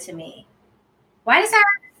responded to me. Why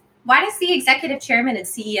does the executive chairman and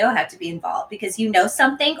CEO have to be involved? Because you know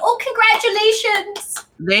something? Oh, congratulations.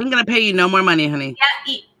 They ain't going to pay you no more money, honey.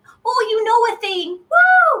 Yeah. Oh, you know a thing.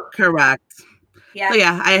 Woo! Correct. Yeah. So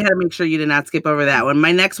yeah, I had to make sure you did not skip over that one.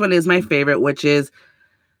 My next one is my favorite, which is,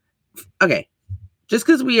 okay, just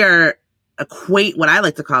because we are what I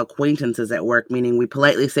like to call acquaintances at work, meaning we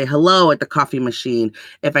politely say hello at the coffee machine.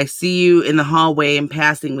 If I see you in the hallway in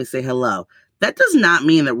passing, we say hello. That does not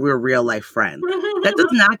mean that we're real life friends. That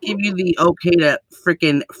does not give you the okay to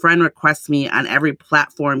freaking friend request me on every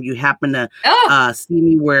platform you happen to see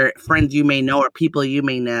me where friends you may know or people you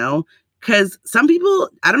may know. Because some people,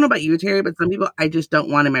 I don't know about you, Terri, but some people I just don't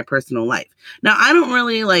want in my personal life. Now, I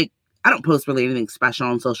don't post really anything special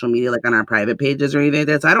on social media, like on our private pages or anything like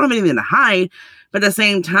that. So I don't have anything to hide. But at the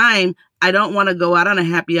same time, I don't want to go out on a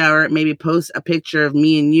happy hour, maybe post a picture of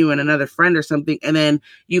me and you and another friend or something. And then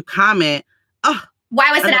you comment, why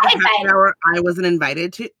wasn't I invited? I wasn't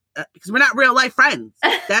invited to, because we're not real life friends.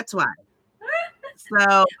 That's why.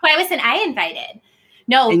 So why wasn't I invited?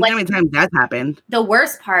 No. And how many times that's happened? The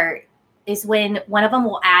worst part is when one of them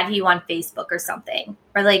will add you on Facebook or something,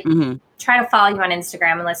 or like try to follow you on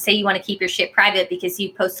Instagram. And let's say you want to keep your shit private because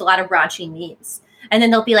you post a lot of raunchy memes. And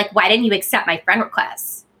then they'll be like, why didn't you accept my friend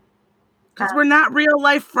request? Because we're not real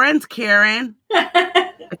life friends, Karen.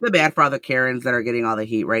 I feel bad for all the Karens that are getting all the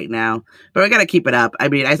heat right now, but I gotta keep it up. I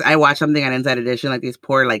mean, I watched something on Inside Edition, like these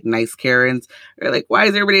poor, like nice Karens. They're like, why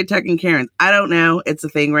is everybody attacking Karens? I don't know. It's a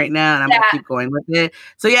thing right now, and I'm gonna keep going with it.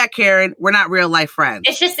 So yeah, Karen, we're not real life friends.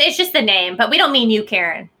 It's just the name, but we don't mean you,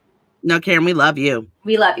 Karen. No, Karen, we love you.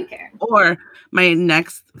 We love you, Karen. Or my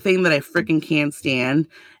next thing that I freaking can't stand,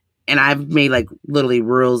 and I've made like literally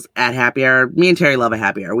rules at happy hour. Me and Terri love a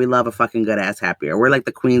happy hour. We love a fucking good ass happy hour. We're like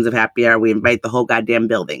the queens of happy hour. We invite the whole goddamn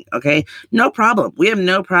building. Okay. No problem. We have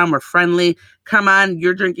no problem. We're friendly. Come on.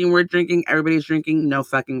 You're drinking. We're drinking. Everybody's drinking. No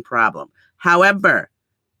fucking problem. However,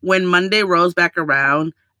 when Monday rolls back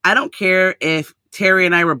around, I don't care if Terri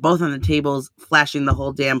and I were both on the tables flashing the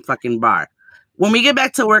whole damn fucking bar. When we get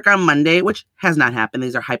back to work on Monday, which has not happened,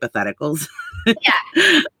 these are hypotheticals.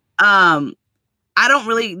 Yeah. I don't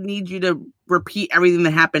really need you to repeat everything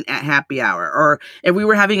that happened at happy hour. Or if we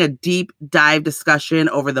were having a deep dive discussion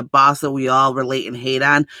over the boss that we all relate and hate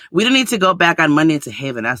on, we don't need to go back on Monday and say,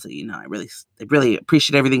 hey, Vanessa, you know, I really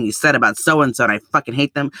appreciate everything you said about so-and-so, and I fucking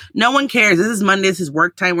hate them. No one cares. This is Monday. This is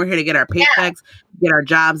work time. We're here to get our paychecks, get our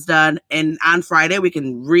jobs done. And on Friday, we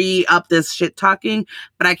can re-up this shit talking.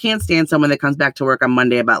 But I can't stand someone that comes back to work on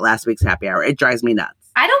Monday about last week's happy hour. It drives me nuts.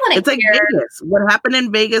 I don't want to hear. It's like Vegas. What happened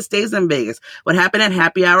in Vegas stays in Vegas. What happened at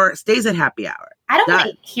happy hour stays at happy hour. I don't want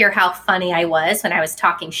to hear how funny I was when I was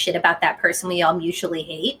talking shit about that person we all mutually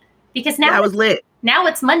hate. Because now I was lit. Now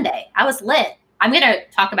it's Monday. I was lit. I'm going to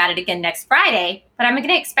talk about it again next Friday, but I'm going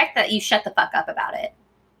to expect that you shut the fuck up about it.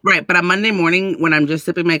 Right. But on Monday morning, when I'm just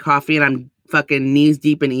sipping my coffee and I'm fucking knees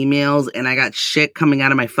deep in emails and I got shit coming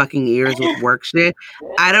out of my fucking ears with work shit,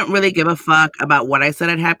 I don't really give a fuck about what I said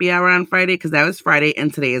at happy hour on Friday, because that was Friday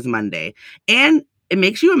and today is Monday. And it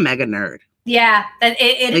makes you a mega nerd. Yeah.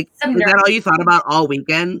 Is that all you thought about all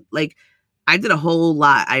weekend? Like, I did a whole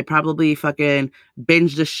lot. I probably fucking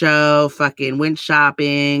binged a show, fucking went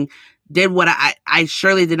shopping, did what I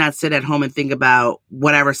surely did not sit at home and think about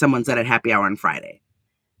whatever someone said at happy hour on Friday.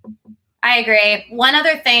 I agree. One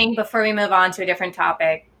other thing before we move on to a different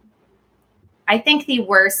topic. I think the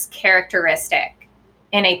worst characteristic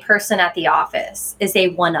in a person at the office is a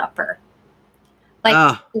one-upper.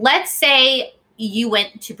 Like, let's say you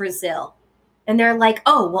went to Brazil and they're like,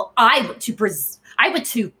 oh, well, I went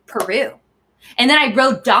to Peru. And then I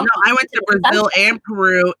rode donkeys. No, I went to Brazil and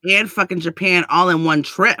Peru and fucking Japan all in one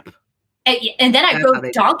trip. And then I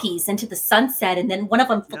rode donkeys into the sunset, and then one of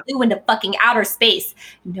them flew into fucking outer space.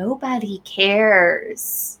 Nobody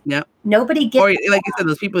cares. Yep. Nobody gets. Or like you said,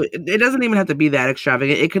 those people. It doesn't even have to be that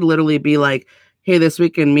extravagant. It could literally be like, "Hey, this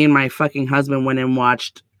weekend, me and my fucking husband went and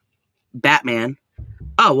watched Batman.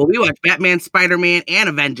 Oh, well, we watched Batman, Spider-Man, and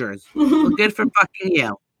Avengers. Well, good for fucking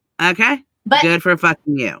you. Okay, good for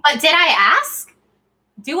fucking you. But did I ask?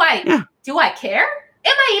 Do I care?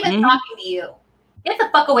 Am I even talking to you? Get the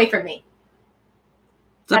fuck away from me.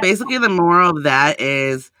 So basically the moral of that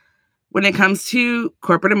is, when it comes to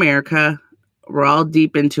corporate America, we're all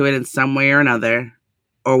deep into it in some way or another,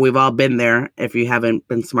 or we've all been there if you haven't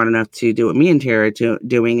been smart enough to do what me and Terri are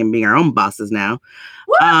doing and being our own bosses now.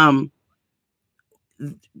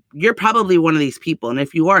 You're probably one of these people. And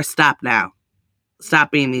if you are, stop now.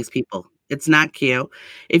 Stop being these people. It's not cute.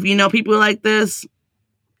 If you know people like this,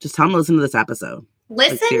 just tell them to listen to this episode.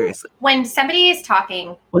 Listen, like, seriously. When somebody is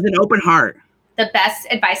talking with an open heart. The best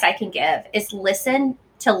advice I can give is listen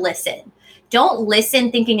to listen. Don't listen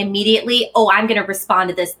thinking immediately, oh, I'm going to respond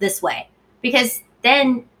to this way. Because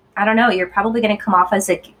then, I don't know, you're probably going to come off as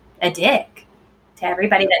a dick to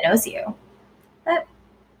everybody that knows you. But.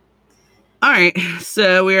 All right,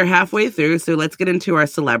 so we're halfway through, so let's get into our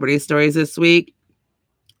celebrity stories this week.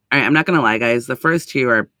 All right, I'm not going to lie, guys. The first two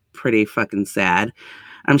are pretty fucking sad.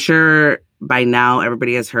 I'm sure by now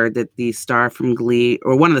everybody has heard that the star from Glee,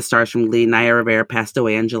 or one of the stars from Glee, Naya Rivera, passed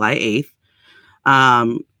away on July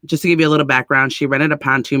 8th. Just to give you a little background, she rented a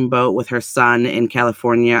pontoon boat with her son in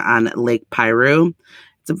California on Lake Piru.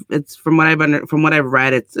 It's from what I've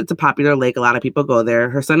read, it's a popular lake. A lot of people go there.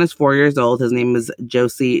 Her son is 4 years old. His name is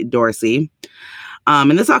Josie Dorsey.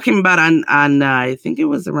 And this all came about on I think it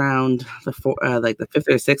was around the 5th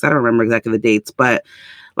or 6th. I don't remember exactly the dates, but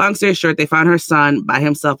long story short, they found her son by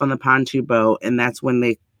himself on the pontoon boat, and that's when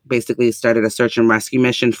they basically started a search and rescue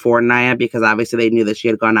mission for Naya, because obviously they knew that she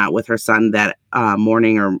had gone out with her son that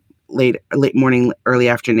morning or late morning, early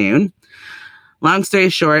afternoon. Long story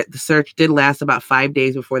short, the search did last about 5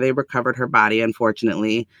 days before they recovered her body,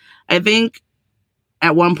 unfortunately. I think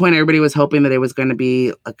at one point everybody was hoping that it was going to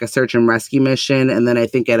be like a search and rescue mission, and then I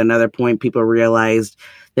think at another point people realized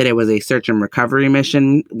that it was a search and recovery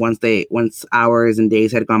mission once hours and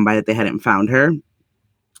days had gone by that they hadn't found her.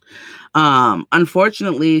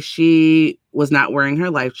 Unfortunately, she was not wearing her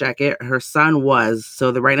life jacket. Her son was.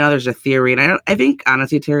 So right now there's a theory, and I think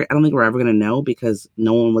honestly, Terri, I don't think we're ever gonna know because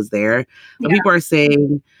no one was there. But people are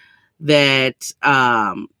saying that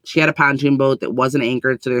she had a pontoon boat that wasn't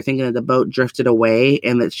anchored, so they're thinking that the boat drifted away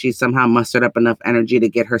and that she somehow mustered up enough energy to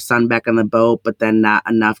get her son back on the boat, but then not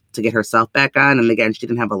enough to get herself back on. And again, she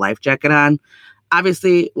didn't have a life jacket on.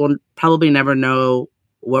 Obviously, we'll probably never know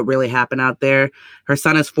what really happened out there. Her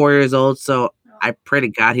son is 4 years old, so I pray to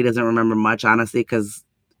God he doesn't remember much, honestly, because,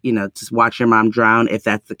 just watch your mom drown if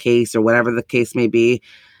that's the case or whatever the case may be.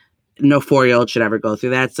 No 4-year-old should ever go through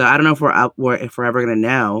that. So I don't know if we're ever going to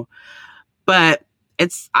know. But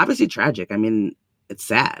it's obviously tragic. I mean, it's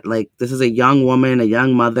sad. Like, this is a young woman, a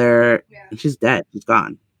young mother, and she's dead. She's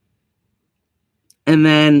gone. And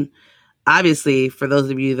then, obviously, for those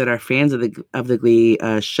of you that are fans of the Glee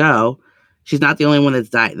show, she's not the only one that's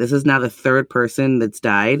died. This is now the third person that's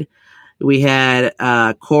died. We had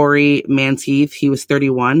Corey Manteith. He was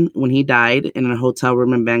 31 when he died in a hotel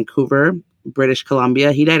room in Vancouver, British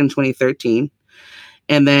Columbia. He died in 2013.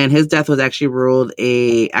 And then his death was actually ruled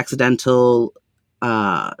a accidental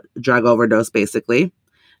drug overdose, basically.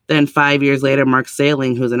 Then 5 years later, Mark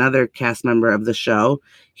Saling, who's another cast member of the show,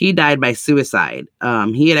 he died by suicide.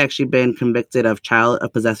 He had actually been convicted of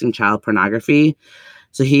possessing child pornography.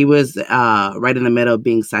 So he was right in the middle of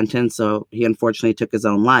being sentenced. So he unfortunately took his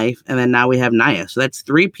own life. And then now we have Naya. So that's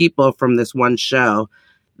 3 people from this one show.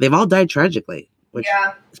 They've all died tragically, which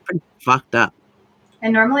is pretty fucked up.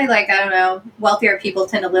 And normally, I don't know, wealthier people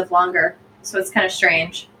tend to live longer. So it's kind of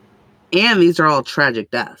strange. And these are all tragic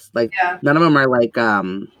deaths. None of them are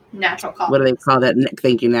natural causes. What do they call that?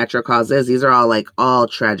 Thank you, natural causes. These are all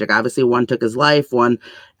tragic. Obviously, one took his life, one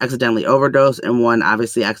accidentally overdosed, and one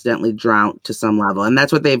obviously accidentally drowned to some level. And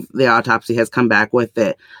that's what the autopsy has come back with,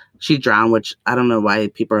 that she drowned, which I don't know why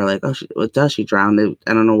people are like, oh, does she drown?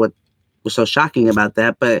 I don't know what was so shocking about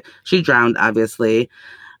that, but she drowned, obviously.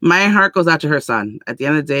 My heart goes out to her son. At the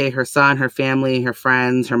end of the day, her son, her family, her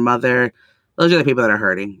friends, her mother, those are the people that are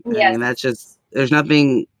hurting. Yes. I mean, that's just, there's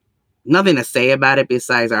nothing to say about it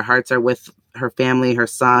besides our hearts are with her family, her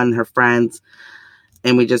son, her friends.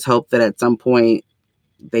 And we just hope that at some point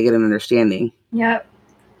they get an understanding. Yep.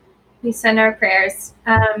 We send our prayers.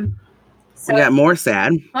 So we got more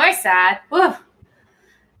sad. More sad. Woo.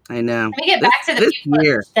 I know. Can we get back to the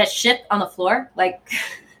people that shit on the floor?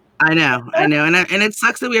 I know. And it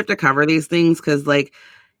sucks that we have to cover these things because,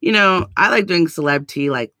 I like doing celeb tea,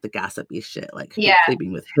 the gossipy shit, who's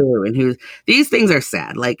sleeping with who and who. These things are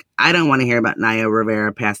sad. I don't want to hear about Naya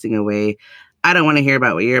Rivera passing away. I don't want to hear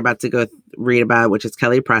about what you're about to go read about, which is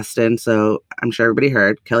Kelly Preston. So I'm sure everybody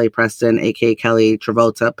heard Kelly Preston, aka Kelly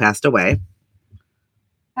Travolta, passed away.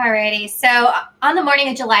 Alrighty. So on the morning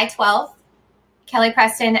of July 12th, Kelly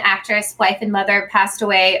Preston, actress, wife, and mother, passed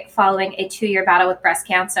away following a 2-year battle with breast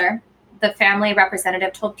cancer. The family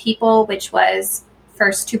representative told People, which was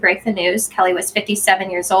first to break the news, Kelly was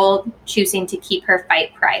 57 years old, choosing to keep her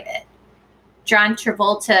fight private. John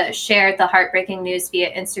Travolta shared the heartbreaking news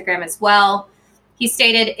via Instagram as well. He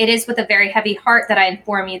stated, "It is with a very heavy heart that I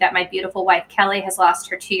inform you that my beautiful wife, Kelly, has lost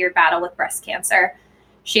her 2-year battle with breast cancer.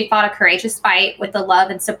 She fought a courageous fight with the love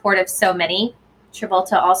and support of so many."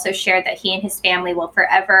 Travolta also shared that he and his family will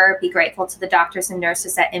forever be grateful to the doctors and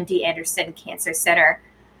nurses at MD Anderson Cancer Center,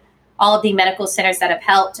 all of the medical centers that have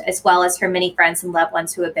helped, as well as her many friends and loved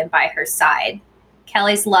ones who have been by her side.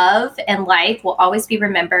 Kelly's love and life will always be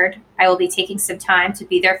remembered. I will be taking some time to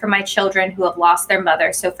be there for my children who have lost their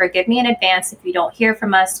mother, so forgive me in advance if you don't hear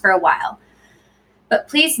from us for a while. But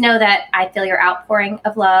please know that I feel your outpouring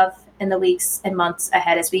of love in the weeks and months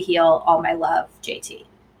ahead as we heal. All my love, JT.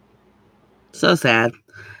 So sad.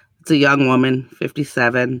 It's a young woman,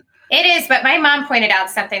 57. It is, but my mom pointed out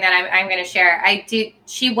something that I'm going to share.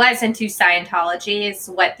 She was into Scientology, is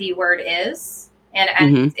what the word is.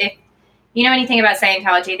 And if you know anything about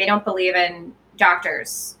Scientology, they don't believe in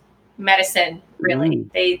doctors, medicine, really.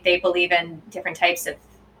 They believe in different types of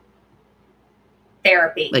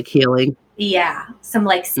therapy. Like healing. Yeah, some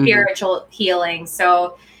spiritual healing.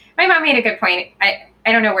 So my mom made a good point.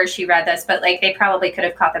 I don't know where she read this, but they probably could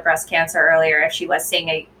have caught the breast cancer earlier if she was seeing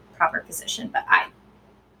a proper physician. But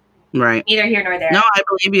right. Neither here nor there. No, I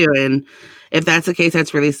believe you. And if that's the case,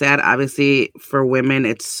 that's really sad. Obviously, for women,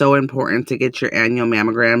 it's so important to get your annual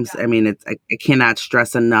mammograms. Yeah. I mean, I cannot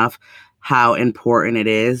stress enough how important it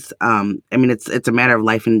is. It's a matter of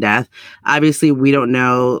life and death. Obviously, we don't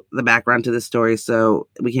know the background to the story, so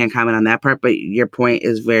we can't comment on that part. But your point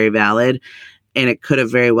is very valid. And it could have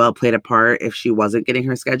very well played a part if she wasn't getting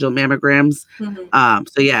her scheduled mammograms.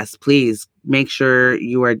 So yes, please make sure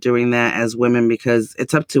you are doing that as women, because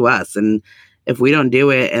it's up to us. And if we don't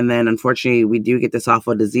do it, and then unfortunately we do get this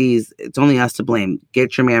awful disease, it's only us to blame.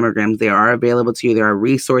 Get your mammograms. They are available to you. There are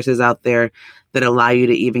resources out there that allow you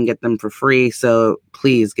to even get them for free. So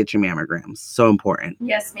please get your mammograms. So important.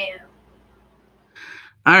 Yes, ma'am.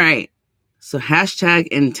 All right. So hashtag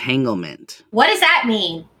entanglement. What does that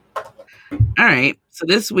mean? All right. So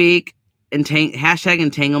this week, hashtag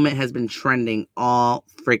entanglement has been trending all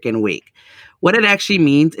freaking week. What it actually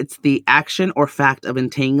means, it's the action or fact of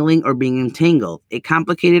entangling or being entangled, a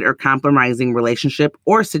complicated or compromising relationship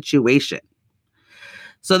or situation.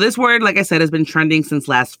 So this word, like I said, has been trending since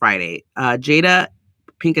last Friday. Jada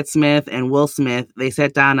Pinkett Smith and Will Smith, they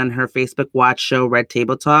sat down on her Facebook Watch show, Red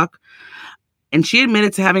Table Talk, and she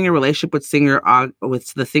admitted to having a relationship with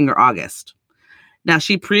the singer August. Now,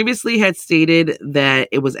 she previously had stated that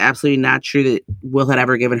it was absolutely not true that Will had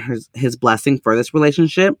ever given his blessing for this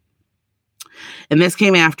relationship. And this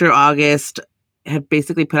came after August had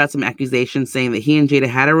basically put out some accusations saying that he and Jada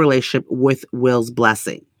had a relationship with Will's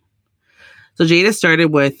blessing. So Jada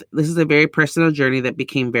started with, "This is a very personal journey that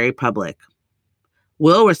became very public."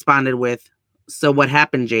 Will responded with, "So what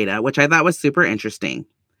happened, Jada?" Which I thought was super interesting.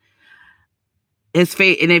 His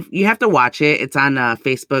face, and if you have to watch it, it's on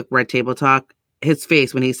Facebook, Red Table Talk. His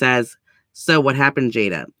face when he says, "So what happened,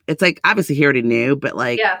 Jada?" It's like, obviously he already knew, but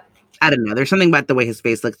like, yeah. I don't know. There's something about the way his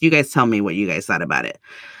face looks. You guys tell me what you guys thought about it.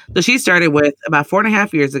 So she started with, "About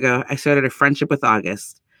 4.5 years ago, I started a friendship with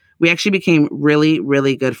August. We actually became really,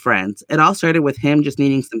 really good friends. It all started with him just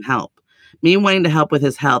needing some help. Me wanting to help with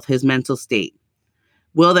his health, his mental state.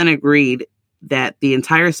 Will then agreed that the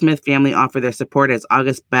entire Smith family offered their support as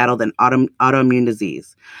August battled an autoimmune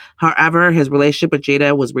disease. However, his relationship with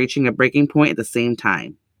Jada was reaching a breaking point at the same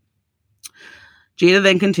time." Jada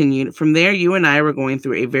then continued, "From there, you and I were going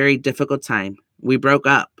through a very difficult time. We broke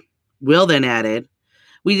up." Will then added,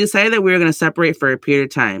 "We decided that we were going to separate for a period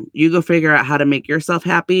of time. You go figure out how to make yourself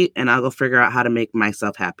happy, and I'll go figure out how to make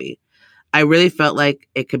myself happy. I really felt like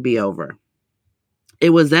it could be over."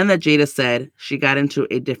 It was then that Jada said she got into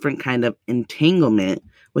a different kind of entanglement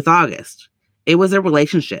with August. It was a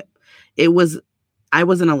relationship. I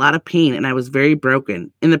was in a lot of pain and I was very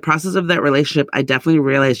broken. In the process of that relationship, I definitely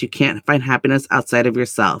realized you can't find happiness outside of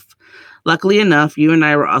yourself. Luckily enough, you and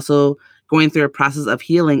I were also going through a process of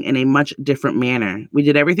healing in a much different manner. We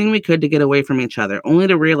did everything we could to get away from each other, only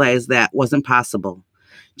to realize that wasn't possible.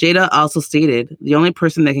 Jada also stated, "The only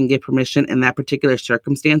person that can give permission in that particular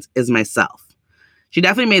circumstance is myself." She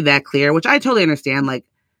definitely made that clear, which I totally understand. Like,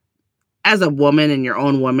 as a woman and your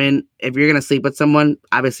own woman, if you're going to sleep with someone,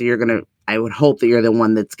 obviously I would hope that you're the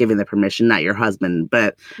one that's giving the permission, not your husband.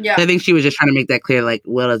 But yeah. I think she was just trying to make that clear, like,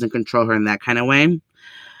 Will doesn't control her in that kind of way.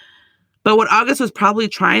 But what August was probably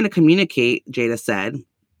trying to communicate, Jada said,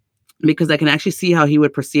 because I can actually see how he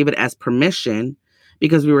would perceive it as permission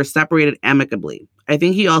because we were separated amicably. I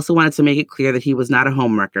think he also wanted to make it clear that he was not a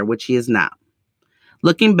homewrecker, which he is not.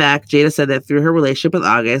 Looking back, Jada said that through her relationship with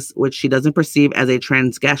August, which she doesn't perceive as a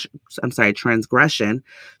transgression,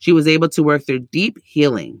 she was able to work through deep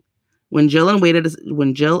healing. When Jill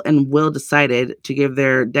and Will decided to give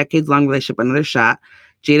their decades-long relationship another shot,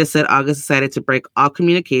 Jada said August decided to break all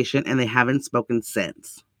communication and they haven't spoken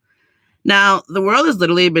since. Now, the world has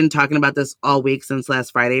literally been talking about this all week since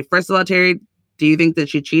last Friday. First of all, Terri, do you think that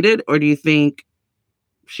she cheated or do you think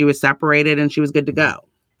she was separated and she was good to go?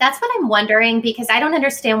 That's what I'm wondering, because I don't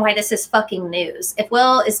understand why this is fucking news. If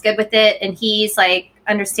Will is good with it and he's like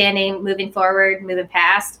understanding, moving forward, moving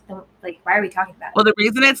past, like, why are we talking about it? Well, the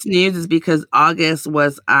reason it's news is because August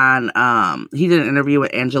was on, he did an interview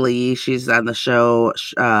with Angela Yee. She's on the show,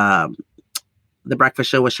 The Breakfast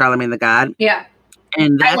Show with Charlamagne the God. Yeah.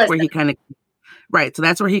 And that's where he kind of, right. So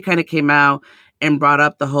that's where he kind of came out and brought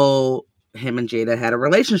up the whole him and Jada had a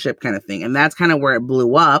relationship kind of thing. And that's kind of where it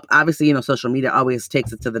blew up. Obviously, social media always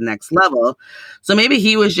takes it to the next level. So maybe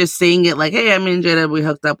he was just saying it like, hey, I mean, Jada, we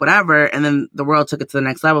hooked up, whatever. And then the world took it to the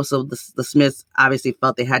next level. So the Smiths obviously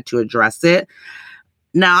felt they had to address it.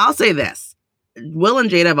 Now, I'll say this. Will and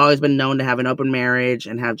Jada have always been known to have an open marriage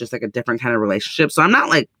and have just like a different kind of relationship. So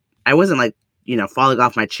I wasn't like, falling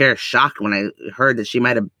off my chair shocked when I heard that she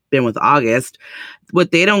might have been with August.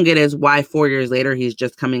 What they don't get is why 4 years later he's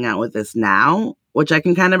just coming out with this now, which I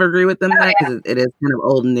can kind of agree with them because it is kind of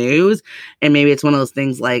old news. And maybe it's one of those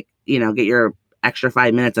things like, get your extra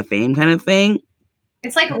 5 minutes of fame kind of thing.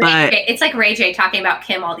 It's like Ray J talking about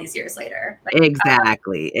Kim all these years later.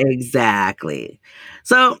 Exactly.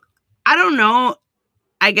 So I don't know.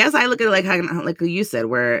 I guess I look at it like you said,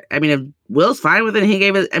 where, I mean, if Will's fine with it, he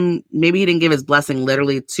gave it, and maybe he didn't give his blessing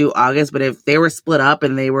literally to August, but if they were split up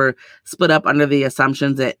and they were split up under the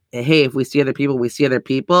assumptions that, hey, if we see other people, we see other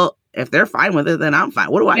people, if they're fine with it, then I'm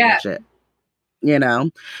fine. What do I give a shit? You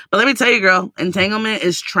know? But let me tell you, girl, entanglement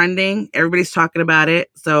is trending. Everybody's talking about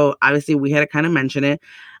it. So obviously we had to kind of mention it.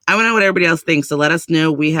 I want to know what everybody else thinks. So let us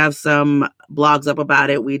know. We have some blogs up about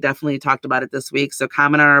it. We definitely talked about it this week. So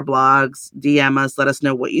comment on our blogs, DM us, let us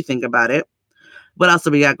know what you think about it. What else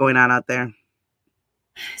have we got going on out there?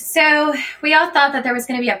 So we all thought that there was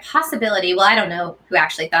going to be a possibility. Well, I don't know who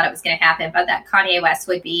actually thought it was going to happen, but that Kanye West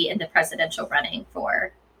would be in the presidential running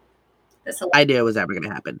for this election. I knew it was ever going to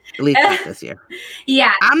happen. At least not this year.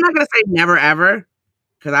 Yeah. I'm not going to say never ever,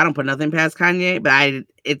 because I don't put nothing past Kanye, but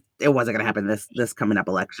it wasn't going to happen this coming up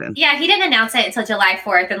election. Yeah, he didn't announce it until July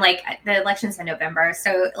 4th, and like the election's in November.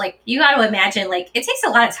 So like you got to imagine, like it takes a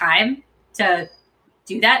lot of time to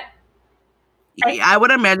do that. I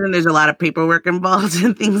would imagine there's a lot of paperwork involved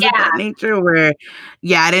and things of that nature where,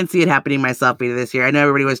 I didn't see it happening myself either this year. I know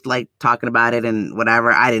everybody was like talking about it and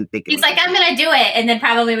whatever. I didn't think he's like, I'm going to do it. And then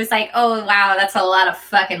probably was like, oh, wow, that's a lot of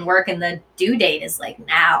fucking work. And the due date is like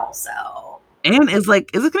now. So. And it's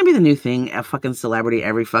like, is it going to be the new thing? A fucking celebrity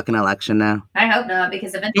every fucking election now? I hope not,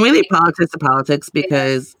 because eventually. Can we leave politics to politics?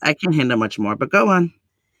 Because I can't handle much more, but go on.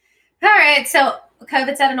 All right. So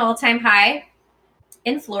COVID's at an all-time high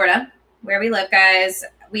in Florida, where we live, guys.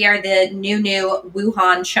 We are the new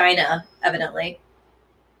Wuhan, China, evidently.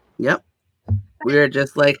 Yep. We're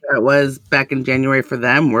just like it was back in January for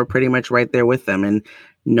them. We're pretty much right there with them. And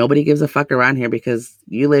nobody gives a fuck around here because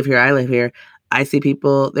you live here, I live here. I see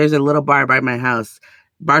people. There's a little bar by my house.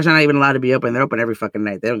 Bars are not even allowed to be open. They're open every fucking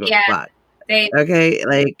night. They don't go to the spot. Okay,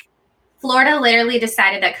 like Florida literally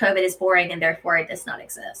decided that COVID is boring and therefore it does not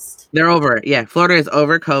exist. They're over it. Yeah, Florida is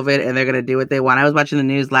over COVID and they're gonna do what they want. I was watching the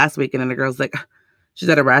news last week and then the girl's like, she's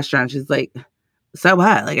at a restaurant. She's like, so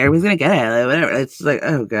what? Like everybody's gonna get it. Like, whatever. It's just like,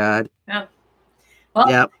 oh god. Oh.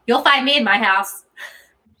 Well, You'll find me in my house.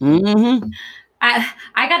 Mm-hmm.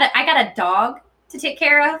 I got a dog to take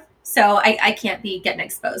care of. So I can't be getting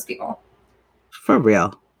exposed, people. For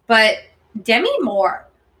real. But Demi Moore.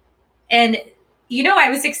 And, I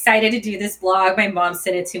was excited to do this blog. My mom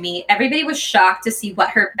sent it to me. Everybody was shocked to see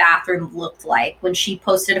what her bathroom looked like when she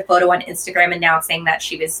posted a photo on Instagram announcing that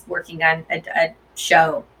she was working on a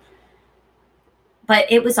show. But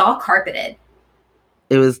it was all carpeted.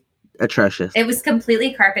 It was atrocious. It was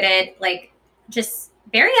completely carpeted, like just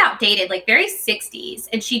very outdated, like very 60s.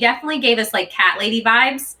 And she definitely gave us like cat lady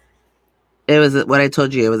vibes. It was what I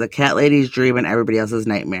told you. It was a cat lady's dream and everybody else's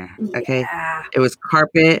nightmare. Okay. Yeah. It was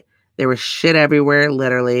carpet. There was shit everywhere,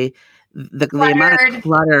 literally. The amount of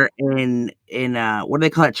clutter in what do they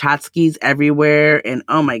call it? Tchotchkes everywhere. And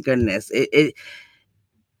oh my goodness.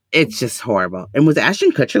 It's just horrible. And was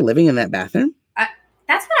Ashton Kutcher living in that bathroom?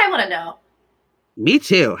 That's what I want to know. Me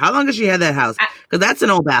too. How long has she had that house? Because that's an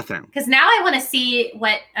old bathroom. Because now I want to see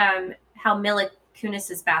what how Mila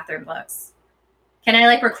Kunis's bathroom looks. Can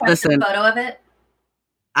I request a photo of it?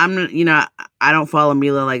 I don't follow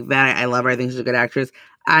Mila like that. I love her. I think she's a good actress.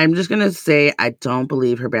 I'm just gonna say I don't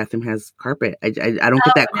believe her bathroom has carpet. I don't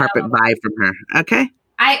get that carpet vibe from her. Okay.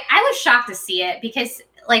 I was shocked to see it because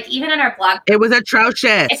even on our blog, it was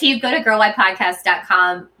atrocious. If you go to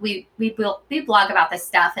girlwhipodcast.com, we blog about this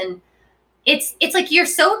stuff and it's like you're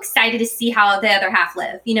so excited to see how the other half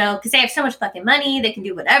live, because they have so much fucking money. They can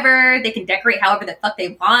do whatever. They can decorate however the fuck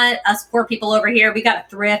they want. Us poor people over here, we got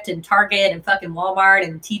to thrift and Target and fucking Walmart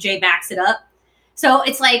and TJ Maxx it up. So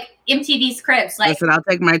it's like MTV's Cribs. Listen, I'll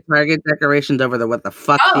take my Target decorations over what the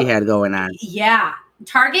fuck she had going on. Yeah.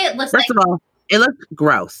 Target looks First of all, it looked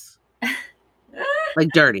gross.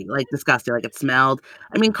 Dirty, disgusting, it smelled.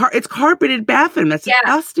 I mean, it's carpeted bathroom. That's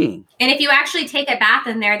disgusting. And if you actually take a bath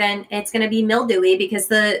in there, then it's going to be mildewy because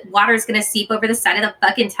the water is going to seep over the side of the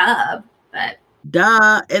fucking tub. But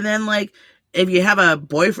duh. And then if you have a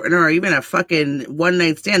boyfriend or even a fucking one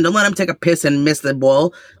night stand, don't let him take a piss and miss the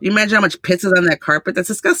bowl. You imagine how much piss is on that carpet? That's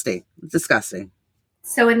disgusting. It's disgusting.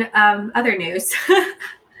 So in other news, I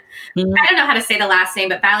don't know how to say the last name,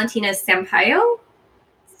 but Valentina Sampaio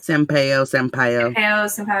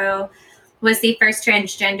was the first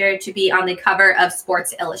transgender to be on the cover of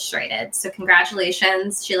Sports Illustrated. So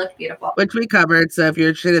congratulations. She looked beautiful. Which we covered. So if you're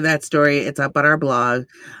interested in that story, it's up on our blog.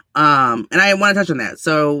 And I want to touch on that.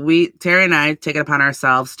 So Terri and I take it upon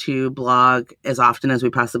ourselves to blog as often as we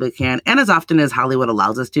possibly can and as often as Hollywood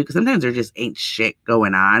allows us to, because sometimes there just ain't shit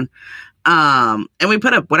going on. And we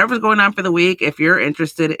put up whatever's going on for the week. If you're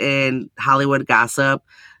interested in Hollywood gossip,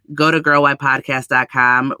 go to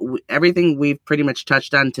girlwhypodcast.com. Everything we've pretty much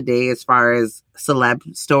touched on today as far as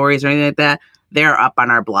celeb stories or anything like that, they're up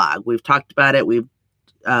on our blog. We've talked about it. We've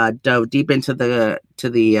dove deep into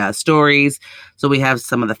the stories. So we have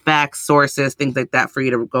some of the facts, sources, things like that for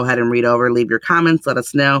you to go ahead and read over, leave your comments, let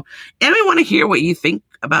us know. And we want to hear what you think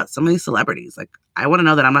about some of these celebrities. Like, I want to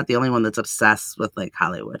know that I'm not the only one that's obsessed with like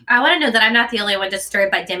Hollywood. I want to know that I'm not the only one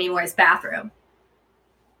disturbed by Demi Moore's bathroom.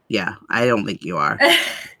 Yeah, I don't think you are,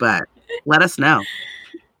 but let us know.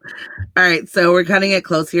 All right, so we're cutting it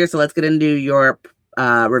close here. So let's get into your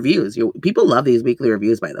reviews. People love these weekly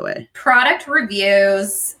reviews, by the way. Product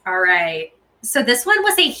reviews. All right. So this one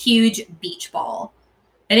was a huge beach ball.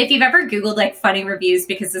 And if you've ever Googled like funny reviews,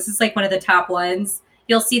 because this is like one of the top ones,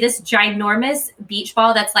 you'll see this ginormous beach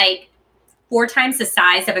ball that's like 4 times the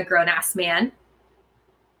size of a grown-ass man.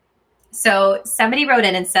 So somebody wrote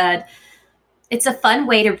in and said, it's a fun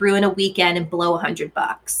way to ruin a weekend and blow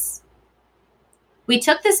 $100. We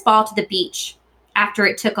took this ball to the beach after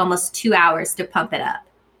it took almost 2 hours to pump it up.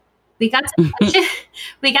 We got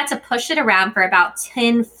to push it around for about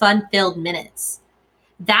 10 fun-filled minutes.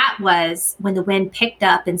 That was when the wind picked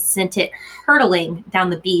up and sent it hurtling down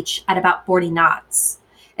the beach at about 40 knots.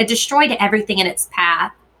 It destroyed everything in its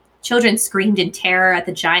path. Children screamed in terror at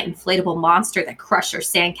the giant inflatable monster that crushed their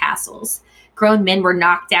sandcastles. Grown men were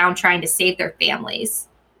knocked down trying to save their families.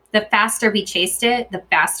 The faster we chased it, the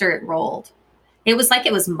faster it rolled. It was like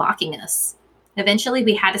it was mocking us. Eventually,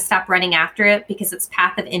 we had to stop running after it because its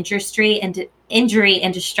path of injury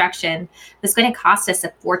and destruction was going to cost us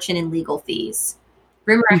a fortune in legal fees.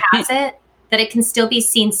 Rumor has it that it can still be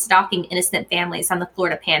seen stalking innocent families on the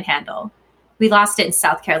Florida Panhandle. We lost it in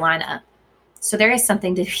South Carolina. So there is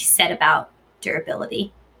something to be said about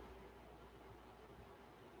durability.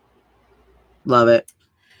 Love it.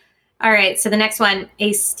 All right, so the next one,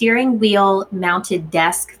 a steering wheel mounted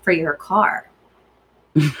desk for your car.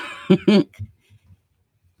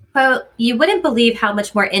 Well, you wouldn't believe how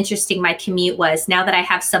much more interesting my commute was now that I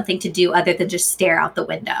have something to do other than just stare out the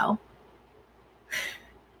window.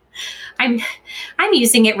 I'm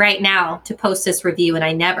using it right now to post this review, and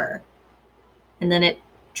I never. And then it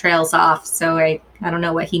trails off, so I don't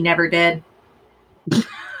know what he never did.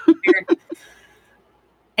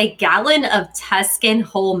 A gallon of Tuscan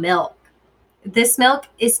whole milk. This milk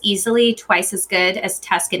is easily twice as good as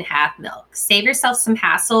Tuscan half milk. Save yourself some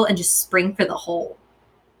hassle and just spring for the whole.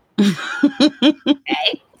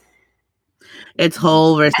 Okay. It's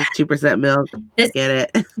whole versus 2% milk. Get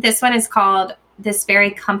it. This one is called This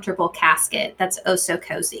Very Comfortable Casket That's Oh So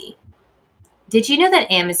Cozy. Did you know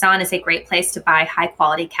that Amazon is a great place to buy high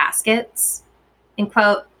quality caskets? And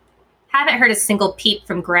quote, haven't heard a single peep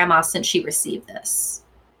from grandma since she received this.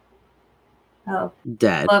 Oh.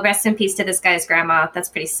 Dead. Well, rest in peace to this guy's grandma. That's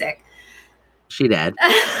pretty sick. She dead.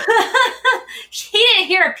 She didn't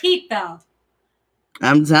hear a peep though.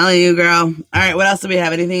 I'm telling you, girl. All right, what else do we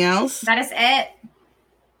have? Anything else? That is it.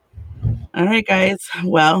 All right, guys.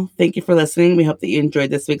 Well, thank you for listening. We hope that you enjoyed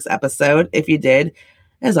this week's episode. If you did,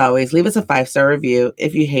 as always, leave us a 5-star review.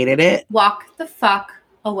 If you hated it, walk the fuck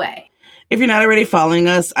away. If you're not already following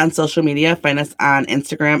us on social media, find us on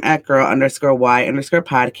Instagram at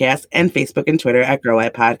girl_y_podcast and Facebook and Twitter at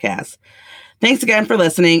girlwhypodcast. Thanks again for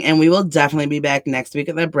listening, and we will definitely be back next week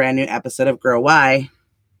with a brand new episode of Girl Why.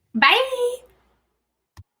 Bye.